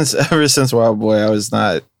ever since Wild Boy, I was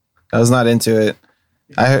not into it.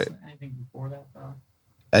 Anything before that, though?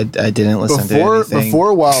 I didn't listen to anything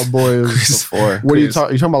Before Wild Boys. before. What are you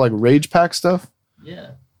talking? You talking about like Rage Pack stuff,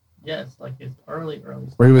 Yeah. Yes, like his early.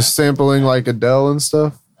 where he was sampling like Adele and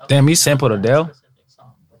stuff? Damn, he sampled Adele? Specific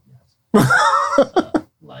song, but yes.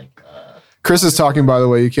 Chris is talking, by the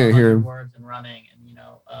way. You can't hear him. Words and running, and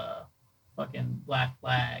fucking Black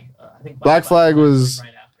Flag. I think Black Flag was- right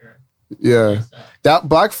after. Yeah, his, that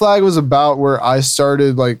Black Flag was about where I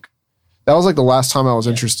started. Like that was like the last time I was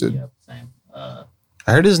interested. Yep, same.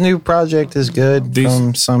 I heard his new project is good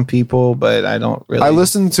from some people, but I don't really. I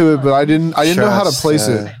listened to it, but I didn't know how to Trust, place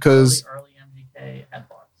it because early MGK had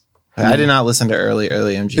bars. I did not listen to early it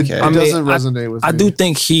MGK. I mean, doesn't resonate with me. I do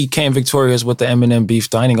think he came victorious with the Eminem beef,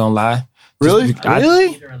 though. I ain't gonna lie. Really?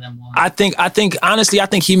 Really? Either of them won. I think honestly, I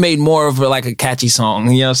think he made more of like a catchy song.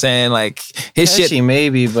 You know what I'm saying? Like his Catchy, shit.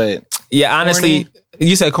 maybe, but Yeah, honestly,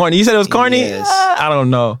 you said corny. You said it was corny. Yes. I don't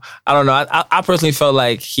know. I personally felt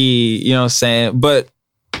like he, you know what I'm saying, but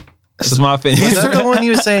this is my opinion. was that the one you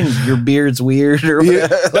was saying your beard's weird or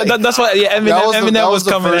whatever? That's what. Yeah, Eminem that was was the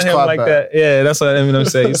coming at first him clap like back. that. Yeah, that's what Eminem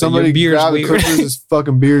said. He said, Somebody your beard's grabbed weird. His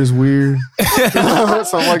fucking beard is weird.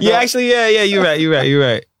 Something like Yeah, that. actually, yeah, you're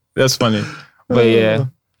right. That's funny. But yeah,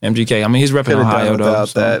 MGK. I mean, he's repping Could have Ohio done though. without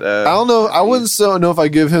so. that. I don't know. I wouldn't so know if I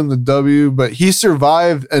give him the W, but he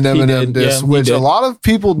survived an Eminem did, diss, yeah, he which did. a lot of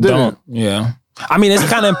people didn't. Don't. Yeah. I mean, it's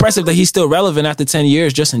kind of impressive that he's still relevant after 10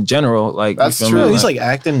 years, just in general. Like, That's you feel true. me? He's like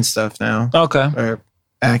acting and stuff now. okay. Or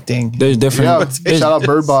acting. There's different. Yeah, there's, shout out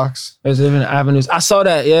Bird Box. there's different avenues. I saw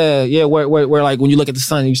that. Yeah. Where like when you look at the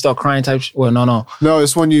sun, you start crying type. Well, no. No,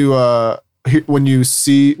 it's when you when you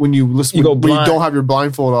listen, You go when you blind. don't have your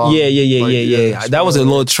blindfold on. Yeah. Like, That was a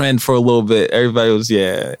little trend for a little bit. Everybody was,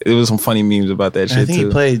 it was some funny memes about that I shit think too.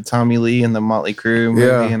 he played Tommy Lee in the Motley Crue movie,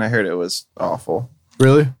 Yeah. and I heard it was awful.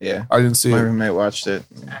 Really? Yeah. I didn't see My it. roommate watched it.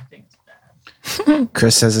 Acting is bad.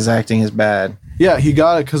 Chris says his acting is bad. Yeah, he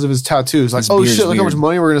got it because of his tattoos. Like, His oh beard's shit, look how much weird.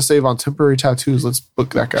 money we're gonna save on temporary tattoos. Let's book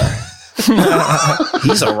that guy.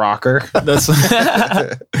 He's a rocker. That's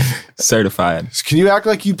certified. Can you act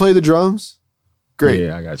like you play the drums? Great.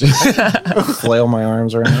 Yeah, I got you. Flail my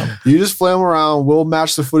arms around. You just flail them around. We'll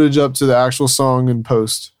match the footage up to the actual song and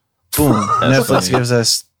post. Boom. Netflix funny. gives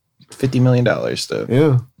us $50 million to.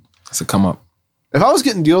 Yeah. It's a come up. If I was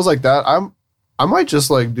getting deals like that, I might just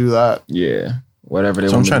like do that. Yeah. Whatever they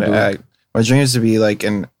So I'm want trying to do. act. My dream is to be like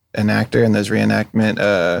an actor in those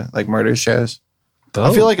reenactment like murder shows.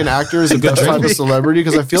 I feel like an actor is a good best type dream. of celebrity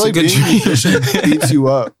because I feel It's like a being good a musician beats you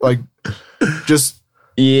up, like just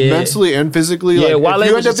Yeah. mentally and physically. Yeah, Like, Wale if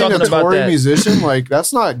you was end up just being a talking about touring that. musician, like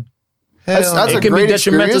that's not. That's Hell, a It can be great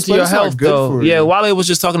detrimental experience, to but your it's not health, good though. for Yeah, you. Wale was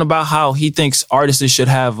just talking about how he thinks artists should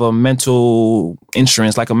have a mental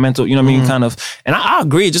insurance, like a mental, you know what I mean, kind of. And I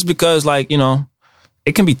agree, just because, like, you know,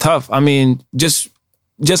 it can be tough. I mean, just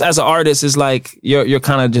as an artist, it's like you're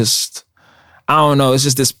kind of just, I don't know, it's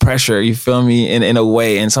just this pressure, you feel me, in a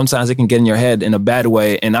way. And sometimes it can get in your head in a bad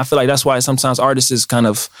way. And I feel like that's why sometimes artists kind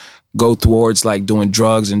of go towards like doing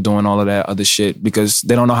drugs and doing all of that other shit because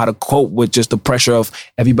they don't know how to cope with just the pressure of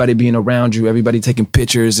everybody being around you, everybody taking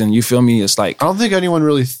pictures, and you feel me? It's like, I don't think anyone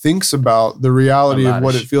really thinks about the reality A lot of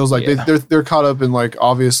what of it feels like. yeah. They're caught up in like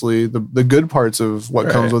obviously the good parts of what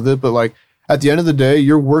comes Right. with it, but like at the end of the day,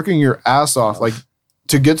 you're working your ass off. Like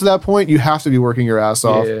to get to that point, you have to be working your ass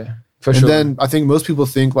off. yeah, for And sure. then I think most people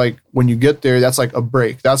think like when you get there, that's like a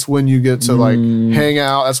break. That's when you get to like hang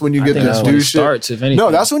out. That's when you I get think to that's do when it shit. starts, if anything.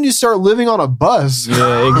 No, that's when you start living on a bus.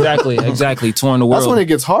 yeah, exactly. Touring the world. That's when it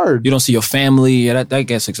gets hard. You don't see your family. Yeah, that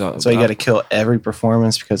gets exhausting. So you got to kill every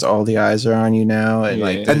performance because all the eyes are on you now, and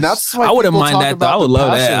like And that's why I wouldn't people mind talk that though. about I would the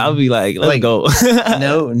love that. passion. I'd be like, let's Like, go.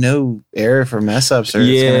 no error for mess ups, or it's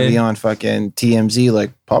Yeah. gonna be on fucking TMZ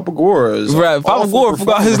like Papa Gora's Right, Papa awful Gore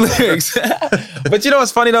forgot his performance. lyrics. But you know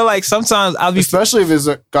what's funny though? Like sometimes I'll be Especially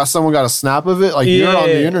if someone got a snap of it, like you're on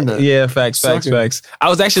the internet. Yeah, facts. Sucking. I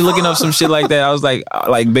was actually looking up some shit like that. I was like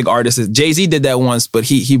big artists. Jay-Z did that once, but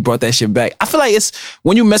he brought that shit back. I feel like it's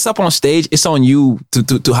when you mess up on stage, it's on you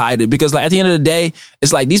to hide it because like at the end of the day,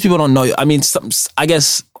 it's like these people don't know you. I mean, I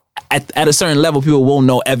guess at a certain level, people won't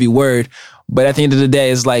know every word, but at the end of the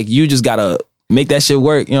day, it's like you just gotta make that shit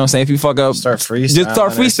work. You know what I'm saying? If you fuck up, Start freestyling. just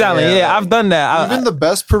start freestyling. Yeah, I've done that. Even the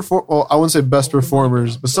best well, I wouldn't say best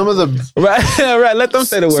performers, but some of the right. Let them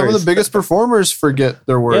say the words. some of the biggest performers forget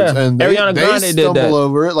their words, Yeah. and Ariana they Grande did stumble that.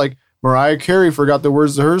 over it. Like Mariah Carey forgot the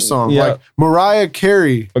words to her song. Yeah. Like Mariah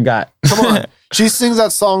Carey, forgot. come on, she sings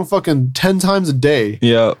that song fucking 10 times a day.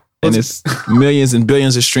 Yeah. And it's millions and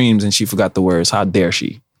billions of streams, and she forgot the words. How dare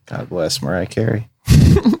she? God bless Mariah Carey.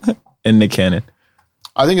 And Nick Cannon.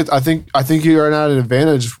 I think you're at an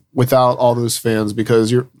advantage without all those fans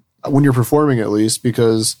because when you're performing at least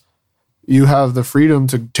because you have the freedom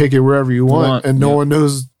to take it wherever you want, and no yeah. one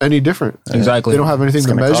knows any different. Exactly. They don't have anything It's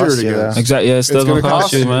to gonna measure cost it you, against. though. Exactly. Yeah, it's still It's gonna gonna cost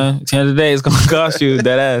cost you, you. man. At the end of the day, it's gonna cost you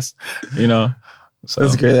that ass. You know. So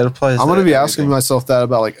That's great. That applies. I'm to gonna be asking everything. myself that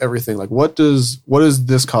about like everything. Like, what does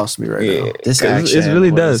this cost me right now? This It action.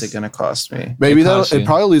 really what does. is it gonna cost me? Maybe It costs it you.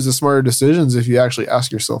 probably leads to smarter decisions if you actually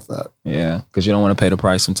ask yourself that. Yeah, because you don't want to pay the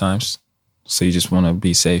price sometimes. So you just want to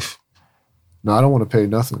be safe. No, I don't want to pay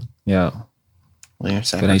nothing. Yeah. Well, you're ain't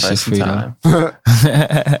shit sacrificing free, time.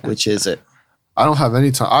 Which is it? I don't have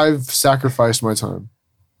any time. I've sacrificed my time.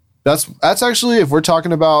 That's actually, if we're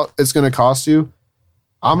talking about it's going to cost you,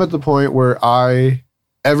 I'm at the point where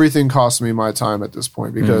everything costs me my time at this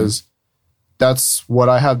point because that's what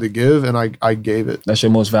I had to give, and I gave it. That's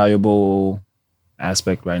your most valuable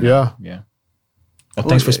aspect right now. Yeah. Well,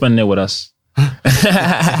 thanks for spending it with us.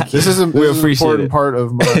 This is an appreciate important it. part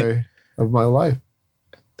of my life.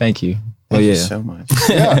 Thank you. Thank you so much.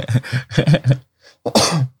 Yeah.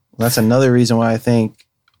 That's another reason why I think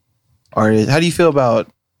artists. How do you feel about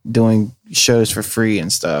doing shows for free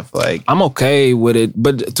and stuff? Like, I'm okay with it,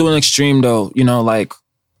 but to an extreme though, you know, like,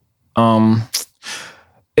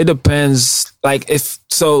 it depends. Like, if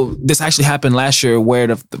so, this actually happened last year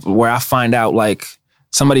where I find out like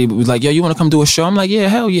somebody was like, "Yo, you want to come do a show?" I'm like, "Yeah,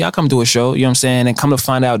 hell yeah, I come do a show." You know what I'm saying? And come to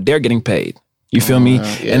find out they're getting paid. You feel me?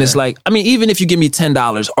 Yeah. And it's like, I mean, even if you give me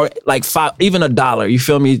 $10 or like $5, even $1, you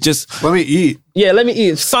feel me? Just Let me eat. yeah, let me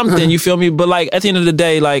eat something. You feel me? But like at the end of the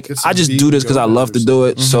day, like Get some I just beef do this because I going love or to do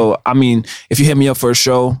it. So I mean, if you hit me up for a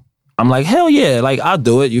show, I'm like, hell yeah, like I'll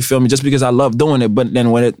do it. You feel me? Just because I love doing it. But then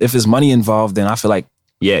if it's money involved, then I feel like,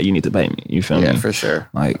 yeah, you need to pay me. You feel me? yeah, for sure.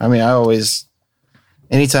 Like, I mean,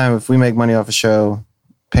 anytime if we make money off a show,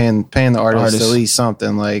 paying the artist at least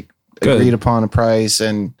something, like Good. agreed upon a price,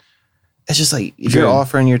 and it's just like if you're Good.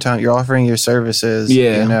 offering your time, you're offering your services.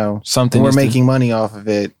 Yeah, you know, something and we're needs to- making money off of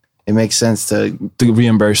it. It makes sense to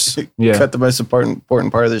reimburse. Yeah. cut the most important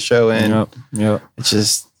part of the show in. Yep. It's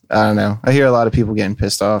just, I don't know. I hear a lot of people getting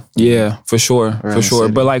pissed off. Yeah, for sure. Around For the sure.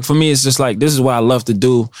 city. But like for me, it's just like, this is what I love to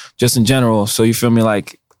do just in general. So you feel me?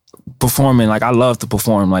 Like performing, like I love to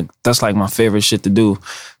perform. Like that's like my favorite shit to do.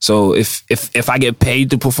 So if I get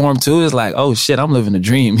paid to perform too, it's like, oh shit, I'm living a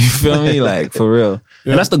dream. You feel me? Like for real.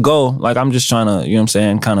 Yeah. And that's the goal. Like I'm just trying to, you know what I'm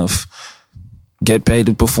saying, kind of get paid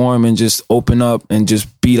to perform and just open up and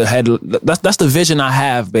just be the head. That's the vision I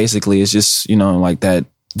have basically. It's just, you know, like that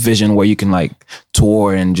vision where you can like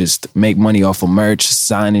tour and just make money off of merch,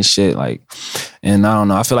 signing shit. Like, and I don't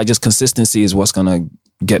know. I feel like just consistency is what's gonna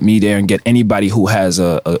get me there and get anybody who has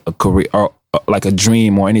a career or like a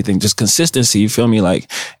dream or anything. Just consistency. You feel me? Like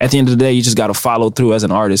at the end of the day, you just got to follow through as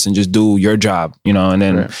an artist and just do your job, you know, and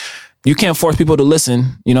then Right. you can't force people to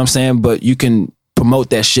listen, you know what I'm saying? But you can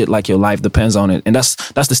promote that shit like your life depends on it. And that's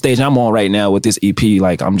the stage I'm on right now with this EP.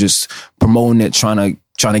 Like I'm just promoting it, trying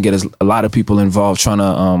to get a lot of people involved, trying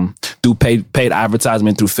to do paid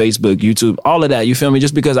advertisement through Facebook, YouTube, all of that. You feel me?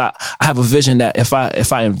 Just because I have a vision that if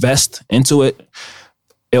I invest into it,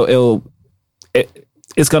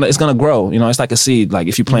 it's gonna grow. You know, it's like a seed. Like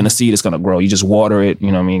if you plant a seed, it's gonna grow. You just water it. You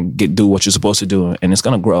know what I mean? Do what you're supposed to do, and it's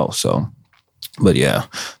gonna grow. So. But yeah,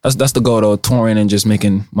 that's the goal though, touring and just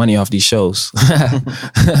making money off these shows.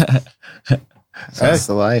 That's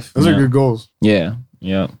the life. Those are good goals. Yeah.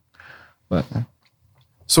 But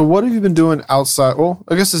So what have you been doing outside? Well,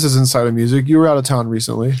 I guess this is inside of music. You were out of town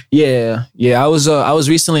recently. yeah. I was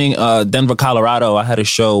recently in Denver, Colorado. I had a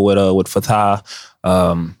show with Fatah,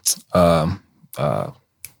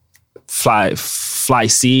 Fly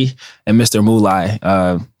C, and Mr.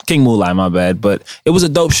 Mulai, King Mulai, my bad. But it was a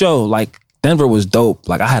dope show. Like Denver was dope.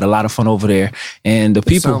 Like I had a lot of fun over there, and the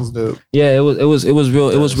people. Sounds dope. Yeah, it was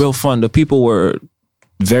real fun. The people were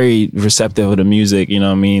very receptive of the music. You know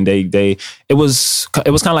what I mean? It was kind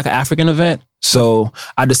of like an African event. So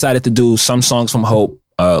I decided to do some songs from Hope.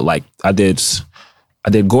 Like I did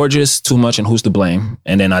Gorgeous, Too Much, and Who's to Blame,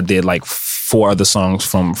 and then I did like 4 other songs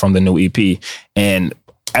from the new EP, and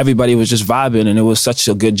everybody was just vibing, and it was such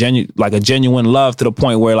a good genuine love to the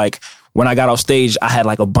point where like. When I got off stage, I had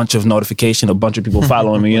like a bunch of notification, a bunch of people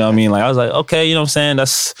following me. You know what I mean? Like I was like, okay, you know what I'm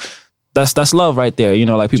saying? That's love right there. You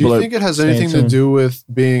know, like Do people you are. think it has anything to do with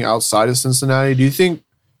being outside of Cincinnati? Do you think,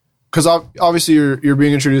 because obviously you're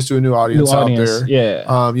being introduced to a new audience out there.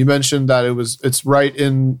 Yeah. You mentioned that it's right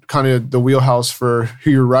in kind of the wheelhouse for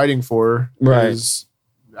who you're writing for. Right. Is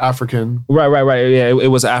African. Right. Yeah,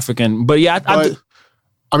 it was African, but yeah,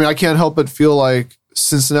 I mean, I can't help but feel like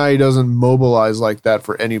Cincinnati doesn't mobilize like that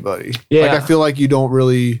for anybody. Yeah. Like I feel like you don't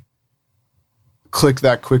really click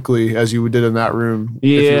that quickly as you did in that room if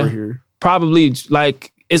you Yeah. were here. probably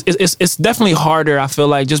like it's definitely harder. I feel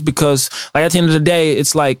like just because like at the end of the day,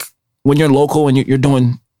 it's like when you're local and you're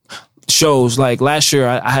doing shows. Like last year,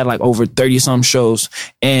 I had like over 30 some shows,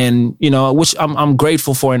 and you know, which I'm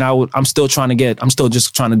grateful for, and I'm still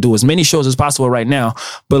just trying to do as many shows as possible right now.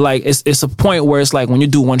 But like it's a point where it's like when you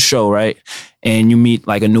do one show, right, and you meet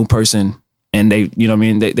like a new person. And they, you know what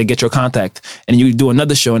I mean? They get your contact, and you do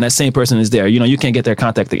another show and that same person is there. You know, you can't get their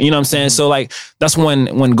contact. You know what I'm saying? So like, that's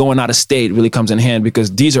when going out of state really comes in hand,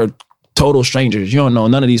 because these are total strangers. You don't know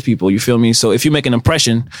none of these people. You feel me? So if you make an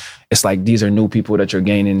impression, it's like, these are new people that you're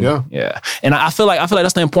gaining. Yeah. And I feel like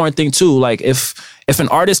that's the important thing too. Like if an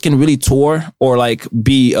artist can really tour or like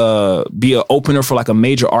be a opener for like a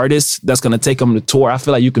major artist that's going to take them to tour, I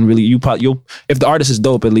feel like you can really, if the artist is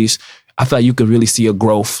dope, at least, I feel like you could really see a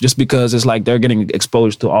growth just because it's like they're getting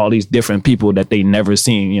exposed to all these different people that they never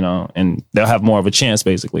seen, you know, and they'll have more of a chance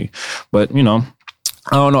basically. But, you know,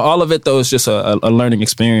 I don't know. All of it though is just a learning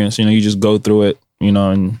experience. You know, you just go through it, you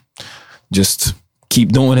know, and just keep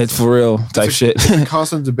doing it for real type shit. It's a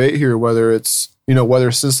constant debate here whether it's, you know,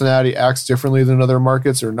 whether Cincinnati acts differently than other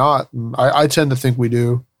markets or not. And I tend to think we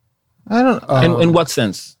do. I don't. In what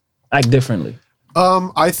sense? Act differently?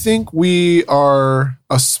 I think we are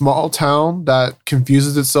a small town that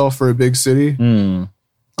confuses itself for a big city.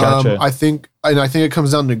 Gotcha. I think it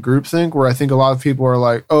comes down to groupthink, where I think a lot of people are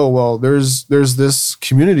like, oh, well, there's this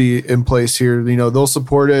community in place here. You know, they'll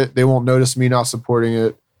support it. They won't notice me not supporting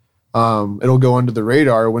it. It'll go under the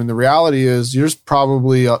radar. When the reality is, there's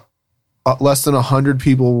probably less than 100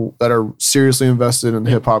 people that are seriously invested in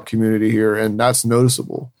the hip hop community here, and that's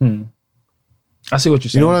noticeable. I see what you're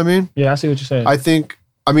saying. You know what I mean? Yeah, I see what you're saying. I think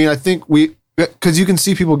we, because you can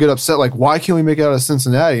see people get upset, like, why can't we make it out of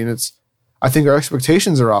Cincinnati? And I think our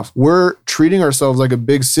expectations are off. We're treating ourselves like a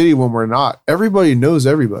big city when we're not. Everybody knows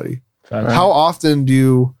everybody. Right. How often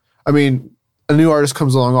a new artist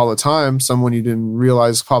comes along all the time, someone you didn't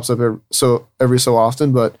realize pops up every so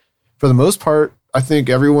often, but for the most part, I think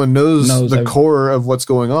everyone knows the core of what's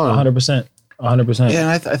going on. 100%.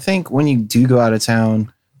 Yeah, and I think when you do go out of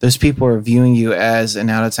town, those people are viewing you as an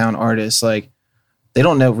out of town artist. Like, they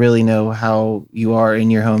don't really know how you are in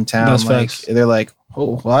your hometown. That's like, facts. they're like,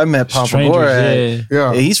 oh, well, I met Papa Strangers, Borat.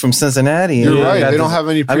 Yeah. He's from Cincinnati. You're right. They don't have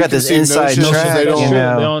any I've got this preconceived inside notions. track. They don't,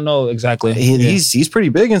 They don't know exactly. He's pretty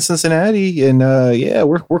big in Cincinnati, and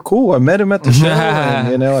we're cool. I met him at the show,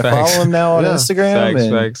 and I follow him now on Instagram.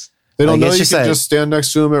 Facts. They don't know you just can just stand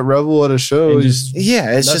next to him at Revel at a show. it's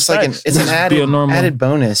just like it's an added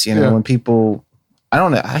bonus, you know, when people. I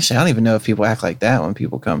don't know. Actually, I don't even know if people act like that when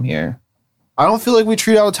people come here. I don't feel like we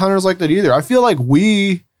treat out-of-towners like that either. I feel like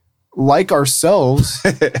we like ourselves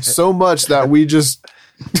so much that we just...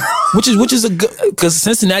 which is a good... Because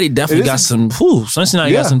Cincinnati definitely got some...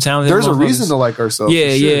 Cincinnati got some talent. There's a reason to like ourselves.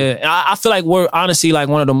 Yeah. I feel like we're honestly like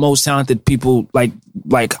one of the most talented people. Like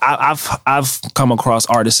I've come across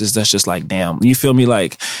artists that's just like, damn, you feel me?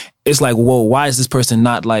 Like, it's like, whoa, why is this person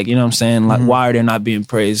not like, you know what I'm saying? Like, why are they not being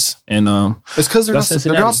praised? And it's because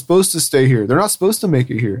they're not supposed to stay here. They're not supposed to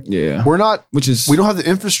make it here. Yeah. We're not, we don't have the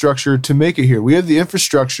infrastructure to make it here. We have the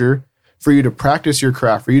infrastructure for you to practice your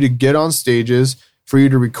craft, for you to get on stages, for you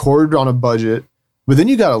to record on a budget, but then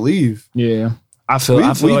you got to leave. Yeah. I feel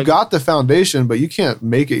we've like got the foundation, but you can't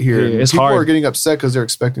make it here. Yeah, it's People hard. are getting upset because they're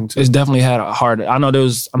expecting to. It's definitely had a hard. I know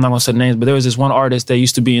I'm not going to say names, but there was this one artist that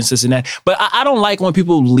used to be in Cincinnati. But I don't like when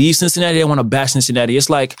people leave Cincinnati, they want to bash Cincinnati. It's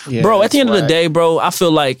like, bro, at the end of the day, bro, I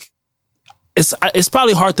feel like it's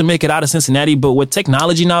probably hard to make it out of Cincinnati, but with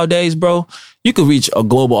technology nowadays, bro, you could reach a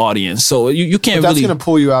global audience. So you can't that's really. going to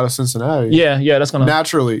pull you out of Cincinnati. Yeah, that's going to.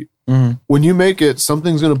 Naturally. Mm-hmm. When you make it,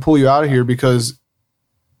 something's going to pull you out of here because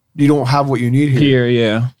you don't have what you need here.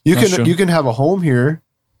 You can have a home here.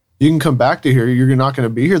 You can come back to here. You're not going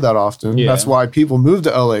to be here that often. Yeah. That's why people move to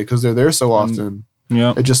LA, because they're there so often.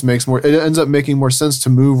 Yeah. It just makes it ends up making more sense to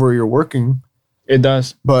move where you're working. It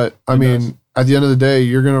does. But I mean, at the end of the day,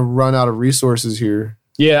 you're going to run out of resources here.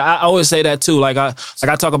 Yeah, I always say that too. Like I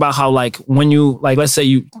talk about how, like, when you, like, let's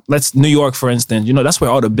New York, for instance, you know, that's where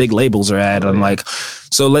all the big labels are at. And like,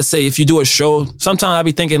 so let's say if you do a show, sometimes I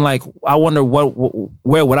be thinking, like, I wonder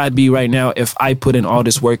where would I be right now if I put in all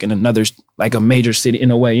this work in another, like, a major city,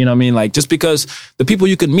 in a way, you know what I mean? Like, just because the people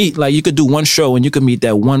you could meet, like, you could do one show and you could meet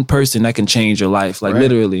that one person that can change your life, like,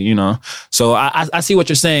 literally, you know? So I see what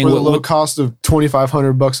you're saying. For the low cost of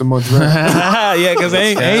 $2,500 a month rent. Yeah, because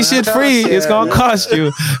ain't shit free. It's going to cost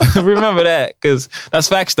you. Remember that, because that's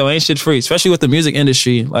facts though. Ain't shit free, especially with the music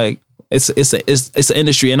industry. Like, it's an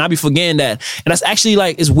industry, and I be forgetting that. And that's actually,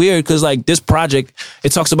 like, it's weird because, like, this project,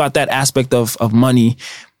 it talks about that aspect of money.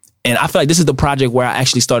 And I feel like this is the project where I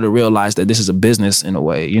actually started to realize that this is a business in a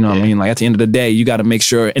way. You know what I mean? Like, at the end of the day, you got to make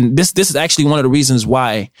sure. And this is actually one of the reasons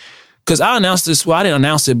why. Because I announced this, well, I didn't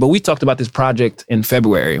announce it, but we talked about this project in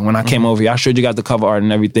February when I came over here. I showed you guys the cover art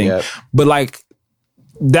and everything. Yep. But, like,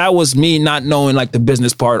 that was me not knowing, like, the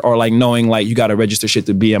business part, or, like, knowing, like, you got to register shit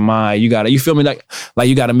to BMI. You feel me? Like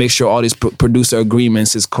you got to make sure all these producer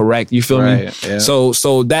agreements is correct. You feel me? Yeah.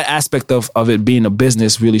 So that aspect of it being a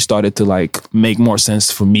business really started to, like, make more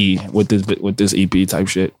sense for me with this EP type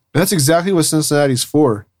shit. And that's exactly what Cincinnati's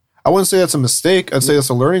for. I wouldn't say that's a mistake. I'd say that's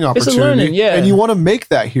a learning opportunity. It's a learning, yeah. And you want to make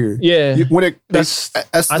that here. Yeah. I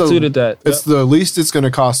tweeted that. It's the least it's going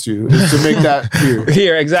to cost you is to make that here.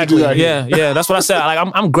 Here, exactly. That here. Yeah. That's what I said. Like,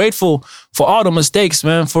 I'm grateful for all the mistakes,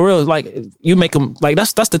 man. For real. Like, you make them, like,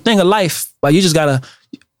 that's the thing of life. Like, you just gotta,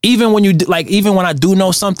 even when even when I do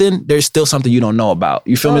know something, there's still something you don't know about.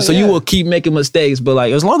 You feel me? So you will keep making mistakes, but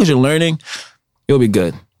like as long as you're learning, you'll be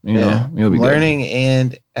good. You know, you'll be learning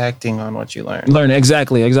and acting on what you learn. Learn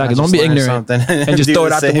exactly. Don't be ignorant and just throw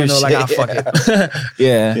it out the window like, fuck it.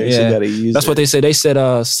 yeah. That's what they said. They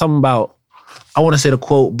said something about, I want to say the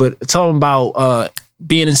quote, but something about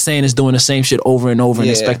being insane is doing the same shit over and over and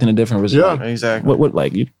expecting a different result. Yeah, exactly. What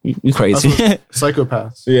like you crazy?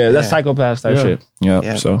 Psychopaths. That's psychopaths type shit.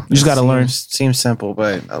 Yeah. So you just gotta learn. Seems simple,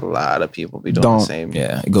 but a lot of people be doing the same.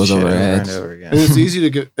 Yeah, it goes over their heads. And over again. And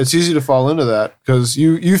it's easy to fall into that because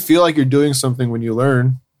you feel like you're doing something when you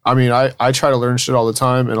learn. I mean, I try to learn shit all the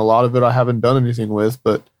time, and a lot of it I haven't done anything with.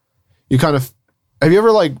 But you kind of have you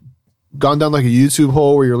ever like gone down like a YouTube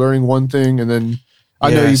hole where you're learning one thing and then I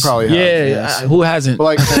know you probably have. Yeah, who hasn't? But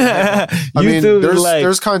like, I mean,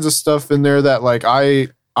 there's kinds of stuff in there that like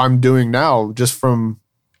I'm doing now just from.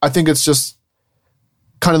 I think it's just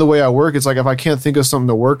kind of the way I work. It's like if I can't think of something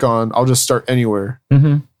to work on, I'll just start anywhere.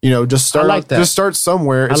 Mm-hmm. You know, just start. I like that. Just start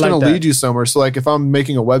somewhere. It's going to lead you somewhere. So like, if I'm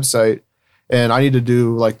making a website and I need to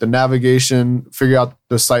do like the navigation, figure out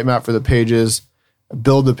the sitemap for the pages,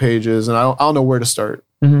 build the pages, and I don't know where to start.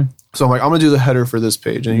 Mm-hmm. So I'm like, I'm going to do the header for this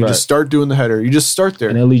page. And you just start doing the header. You just start there.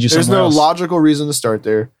 And it'll lead you There's somewhere no else. logical reason to start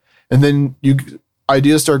there. And then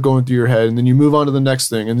ideas start going through your head. And then you move on to the next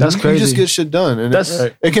thing. And that's then crazy. You just get shit done. And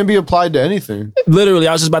it can be applied to anything. Literally,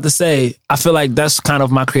 I was just about to say, I feel like that's kind of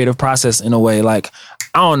my creative process in a way. Like,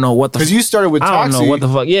 I don't know what the Because you started with Toxie. I don't know what the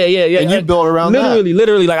fuck. Yeah. And you built around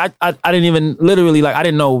literally, like, I didn't even, literally, like, I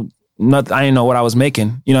didn't know nothing. I didn't know what I was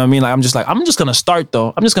making. You know what I mean? Like, I'm just going to start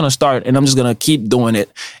though. I'm just going to start and I'm just going to keep doing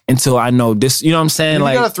it until I know this. You know what I'm saying? You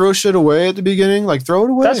like, got to throw shit away at the beginning. Like, throw it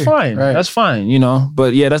away. That's fine. Right. That's fine. You know,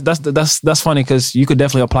 but yeah, that's funny because you could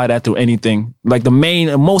definitely apply that to anything. Like the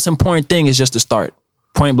most important thing is just to start.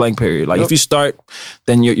 Point blank period. Like if you start,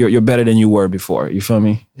 then you're better than you were before. You feel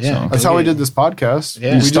me? Yeah. So, That's how we did this podcast.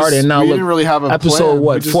 Yeah. we started and now we look, didn't really have a episode plan.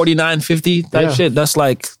 what 49, 50 type shit. That's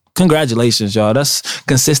like congratulations, y'all. That's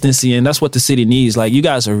consistency and that's what the city needs. Like you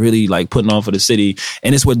guys are really like putting on for the city,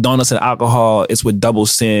 and it's with Donuts and Alcohol. It's with Double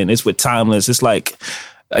Sin. It's with Timeless. It's like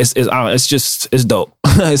it's dope.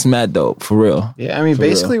 It's mad dope for real. Yeah, I mean,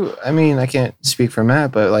 basically, I mean, I can't speak for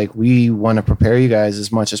Matt, but like we want to prepare you guys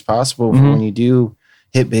as much as possible for when you do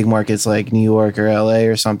hit big markets like New York or LA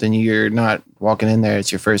or something. You're not walking in there.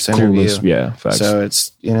 It's your first interview. Coolest, yeah, facts. So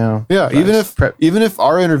it's, you know. Yeah, even if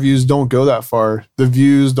our interviews don't go that far, the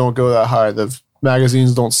views don't go that high, the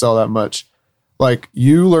magazines don't sell that much. Like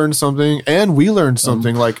you learned something and we learned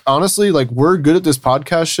something. Like honestly, like we're good at this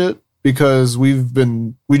podcast shit because we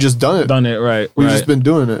just done it. Right. We've just been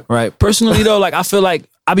doing it. Right. Personally though, like I feel like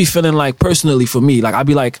I be feeling like personally for me, like I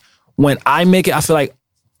be like when I make it, I feel like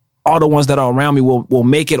all the ones that are around me will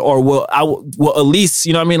make it or will at least,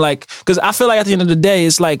 you know what I mean? Like, cause I feel like at the end of the day,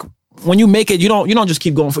 it's like when you make it, you don't just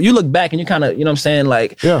keep going for, you look back and you kind of, you know what I'm saying?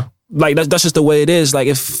 Like, yeah. Like that's just the way it is. Like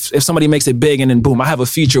if somebody makes it big and then boom, I have a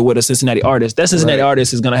feature with a Cincinnati artist. That Cincinnati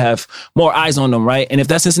artist is gonna have more eyes on them, right? And if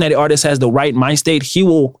that Cincinnati artist has the right mind state, he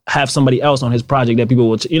will have somebody else on his project that people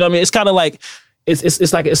will. You know what I mean? It's kind of like it's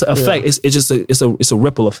like it's an effect. Yeah. It's a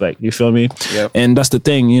ripple effect. You feel me? Yep. And that's the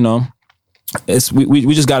thing. You know, it's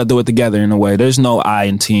we just got to do it together in a way. There's no I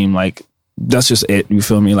in team. Like that's just it. You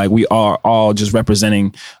feel me? Like we are all just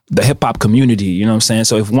representing the hip hop community. You know what I'm saying?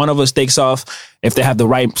 So if one of us takes off, if they have the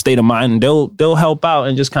right state of mind, they'll help out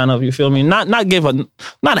and just kind of, you feel me? Not give a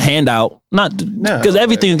handout, because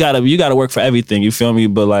everything's you gotta work for everything. You feel me?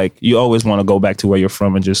 But like you always want to go back to where you're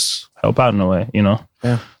from and just help out in a way. You know?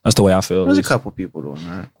 Yeah, that's the way I feel. There's a couple people doing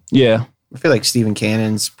that. Yeah, I feel like Stephen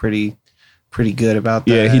Cannon's pretty good about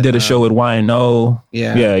that. Yeah, he did a show with YNO.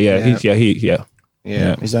 Yeah.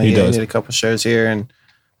 He did a couple shows here, and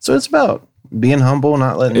so it's about being humble,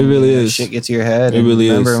 not letting shit get to your head. It really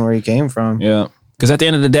remembering where you came from. Yeah, because at the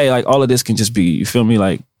end of the day, like all of this can just be, you feel me?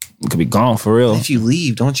 Like it could be gone for real. If you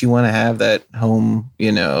leave, don't you want to have that home?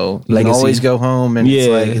 You know, you legacy. can always go home, and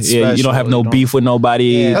it's special. You don't have no beef with nobody.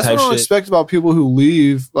 Yeah, that's type what I shit. respect about people who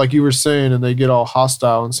leave, like you were saying, and they get all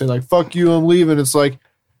hostile and say like "fuck you, I'm leaving." It's like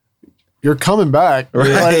you're coming back,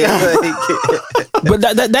 right? But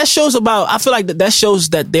that shows about, I feel like that shows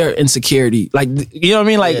that their insecurity. Like, you know what I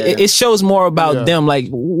mean? Like, it shows more about them. Like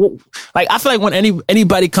I feel like when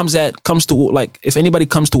anybody comes to, like, if anybody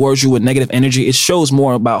comes towards you with negative energy, it shows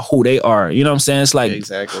more about who they are. You know what I'm saying? It's like,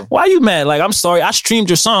 exactly. Why are you mad? Like, I'm sorry. I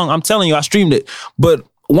streamed your song. I'm telling you, I streamed it. But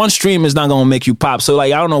one stream is not going to make you pop. So,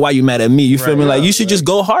 like, I don't know why you mad at me. You feel me? Like, you should just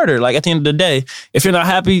go harder. Like, at the end of the day, if you're not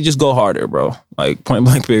happy, just go harder, bro. Like, point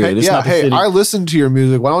blank period. I listened to your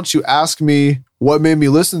music. Why don't you ask me what made me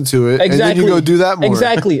listen to it, and then you go do that more.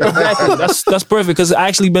 Exactly. That's perfect because I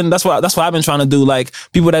actually been that's what I've been trying to do. Like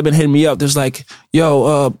people that have been hitting me up, there's like,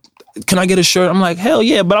 yo, can I get a shirt? I'm like, hell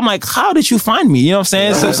yeah. But I'm like, how did you find me? You know what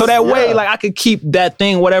I'm saying? So that way, like I could keep that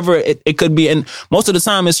thing, whatever it could be. And most of the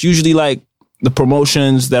time it's usually like the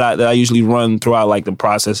promotions that I usually run throughout like the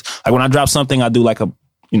process. Like when I drop something, I do like a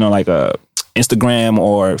Instagram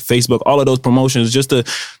or Facebook, all of those promotions just to,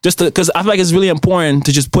 cause I feel like it's really important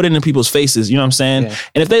to just put it in people's faces. You know what I'm saying? Yeah.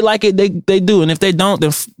 And if they like it, they do. And if they don't,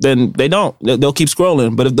 then they don't. They'll keep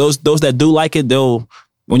scrolling. But if those that do like it,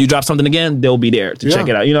 when you drop something again, they'll be there to check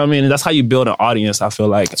it out. You know what I mean? And that's how you build an audience, I feel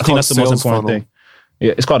like. I think that's the most important thing.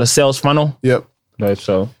 Yeah, it's called a sales funnel. Yep. Right,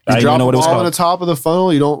 so you drop them all on the top of the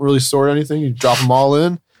funnel. You don't really sort anything. You drop them all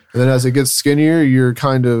in. And then as it gets skinnier, you're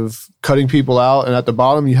kind of cutting people out. And at the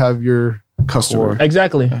bottom, you have your customer.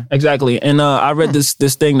 Exactly. And I read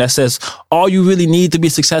this thing that says all you really need to be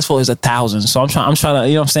successful is 1,000. So I'm trying to,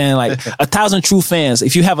 you know what I'm saying? Like 1,000 true fans.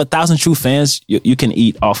 If you have 1,000 true fans, you can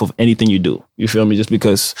eat off of anything you do. You feel me? Just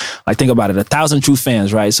because, like, think about it, 1,000 true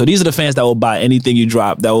fans, right? So these are the fans that will buy anything you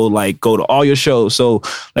drop, that will like go to all your shows. So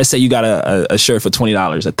let's say you got a shirt for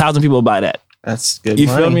 $20. 1,000 people will buy that. That's good. You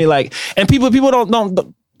feel me? Like, and people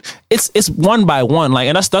don't. It's one by one, like,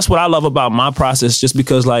 and that's what I love about my process. Just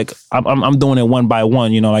because, like, I'm doing it one by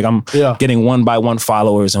one, you know, like I'm getting one by one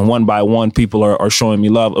followers, and one by one people are showing me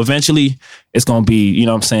love. Eventually, it's gonna be, you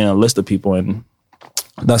know what I'm saying, a list of people, and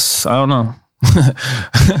that's, I don't know.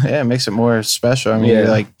 Yeah, it makes it more special. I mean, you're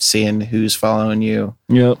like seeing who's following you.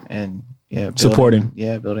 Yep. And supporting.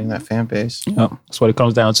 Building that fan base. Yep. That's what it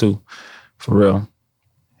comes down to, for real.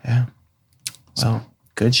 Yeah. Well,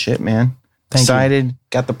 good shit, man. Thank Excited. you.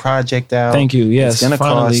 Got the project out. Thank you. Yes,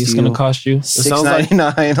 it's gonna cost you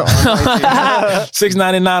 $6.99 on iTunes.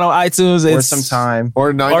 $6.99 on iTunes. Or some time.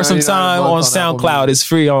 Or some time on SoundCloud. It's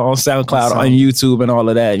free on SoundCloud, on YouTube, and all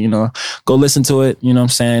of that. You know, go listen to it. You know what I'm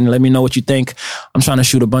saying? Let me know what you think. I'm trying to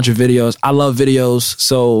shoot a bunch of videos. I love videos,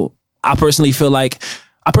 so I personally feel like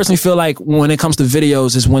when it comes to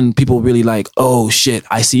videos is when people really like, oh shit,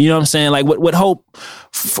 I see. You know what I'm saying? Like with Hope,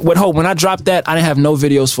 when I dropped that, I didn't have no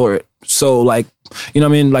videos for it. So like, you know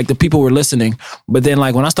what I mean? Like the people were listening. But then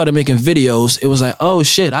like when I started making videos, it was like, oh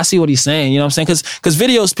shit, I see what he's saying. You know what I'm saying? Cause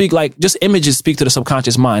videos speak, like, just images speak to the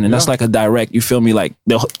subconscious mind. And that's like a direct, you feel me? Like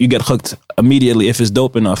you get hooked immediately if it's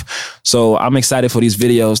dope enough. So I'm excited for these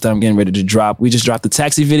videos that I'm getting ready to drop. We just dropped the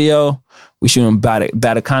taxi video. We shooting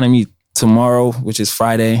Bad Economy tomorrow, which is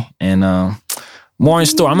Friday, and more in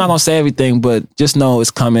store. I'm not gonna say everything, but just know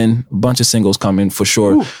it's coming. A bunch of singles coming for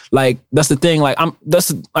sure. Ooh. Like that's the thing. Like I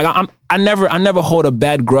never hold a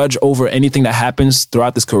bad grudge over anything that happens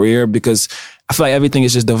throughout this career, because I feel like everything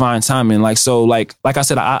is just divine timing. Like so, like I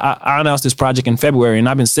said, I announced this project in February, and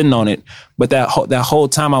I've been sitting on it. But that whole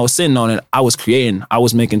time I was sitting on it, I was creating. I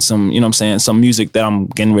was making some, you know what I'm saying, some music that I'm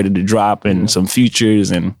getting ready to drop, and some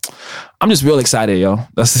features, and I'm just real excited, yo.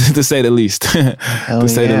 That's to say the least. To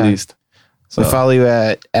say the least. So follow you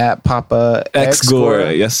at Papa X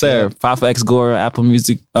Gora. Yes, sir. Papa X Gora, Apple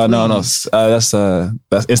Music. That's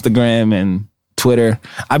Instagram and Twitter.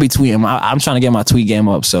 I be tweeting. I'm trying to get my tweet game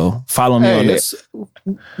up, so follow me on there.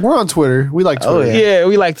 We're on Twitter. We like Twitter. Oh, yeah,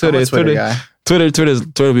 we like Twitter. I'm a Twitter guy.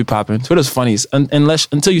 Twitter be popping. Twitter's funny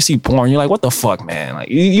until you see porn. You're like, what the fuck, man? Like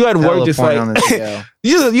you had work, just like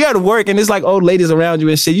you had work, and it's like old ladies around you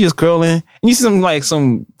and shit. You just curling, and you see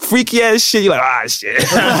some freaky ass shit. You're like, shit.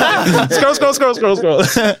 Scroll.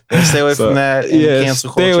 Stay away from that. Yeah,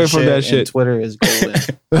 cancel stay away from that shit. Twitter is golden.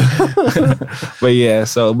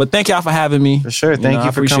 But thank y'all for having me. For sure. Thank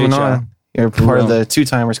you for coming on. You're part of the Two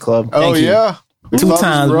Timers Club. Oh yeah. 2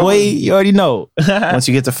 times, boy. You already know. Once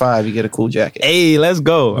you get to 5, you get a cool jacket. Hey, let's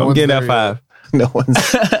go. I'm getting that 5. No one's.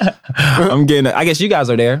 I'm getting it. I guess you guys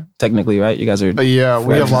are there, technically, right? You guys are. Yeah,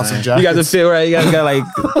 we have lots of jackets. You guys are fit, right? You guys got like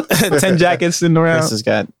 10 jackets sitting around. Chris has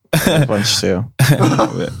got a bunch too.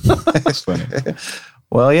 That's funny.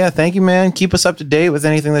 Well, yeah, thank you, man. Keep us up to date with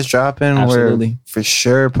anything that's dropping. Absolutely. We're for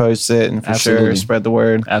sure post it, and for sure spread the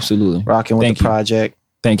word. Absolutely. Rocking with the project.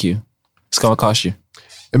 Thank you. It's going to cost you.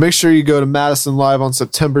 And make sure you go to Madison Live on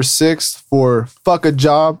September 6th for Fuck a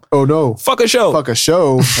Job. Oh, no. Fuck a Show. Fuck a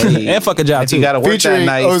Show. Hey. And Fuck a Job, too. You got to work that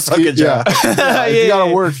night. Fuck a Job. Yeah. If you got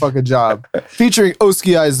to work, Fuck a Job. Featuring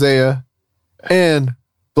Oski Isaiah and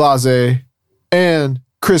Blase and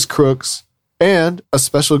Chris Crooks and a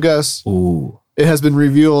special guest. Ooh. It has been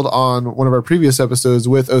revealed on one of our previous episodes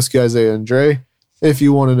with Oski Isaiah and Dre. If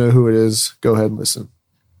you want to know who it is, go ahead and listen.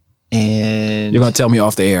 And you're going to tell me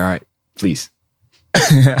off the air, all right? Please.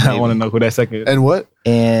 I want to know who that second is. And what?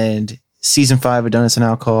 And season 5 of Donuts and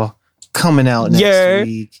Alcohol coming out next Yeah.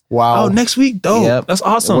 week. Wow. Oh, next week? Dope. Yep. That's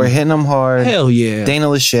awesome. We're hitting them hard. Hell yeah. Dana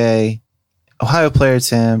Lachey, Ohio Player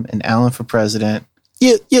Tim, and Allen for president.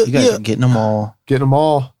 Yeah, You guys are getting them all. Getting them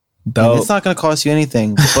all. And Dope. it's not going to cost you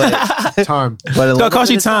anything, but Time. but a It's gonna little cost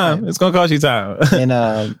bit you of time. It's gonna cost you time.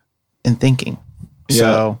 and thinking. Yeah.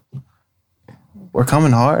 So we're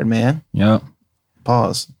coming hard, man. Yep.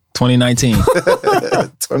 Pause. 2019.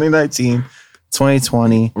 2019,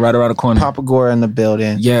 2020. Right around the corner. Papa Gore in the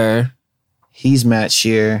building. Yeah. He's Matt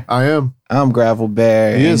Shear. I am. I'm Gravel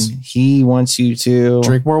Bear. He and is. He wants you to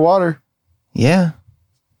Drink more water. Yeah.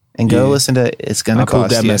 And go Yeah. listen to It's Gonna I approve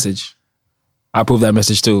Cost that You. message. I approve that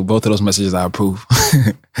message too. Both of those messages I approve.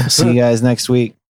 See you guys next week.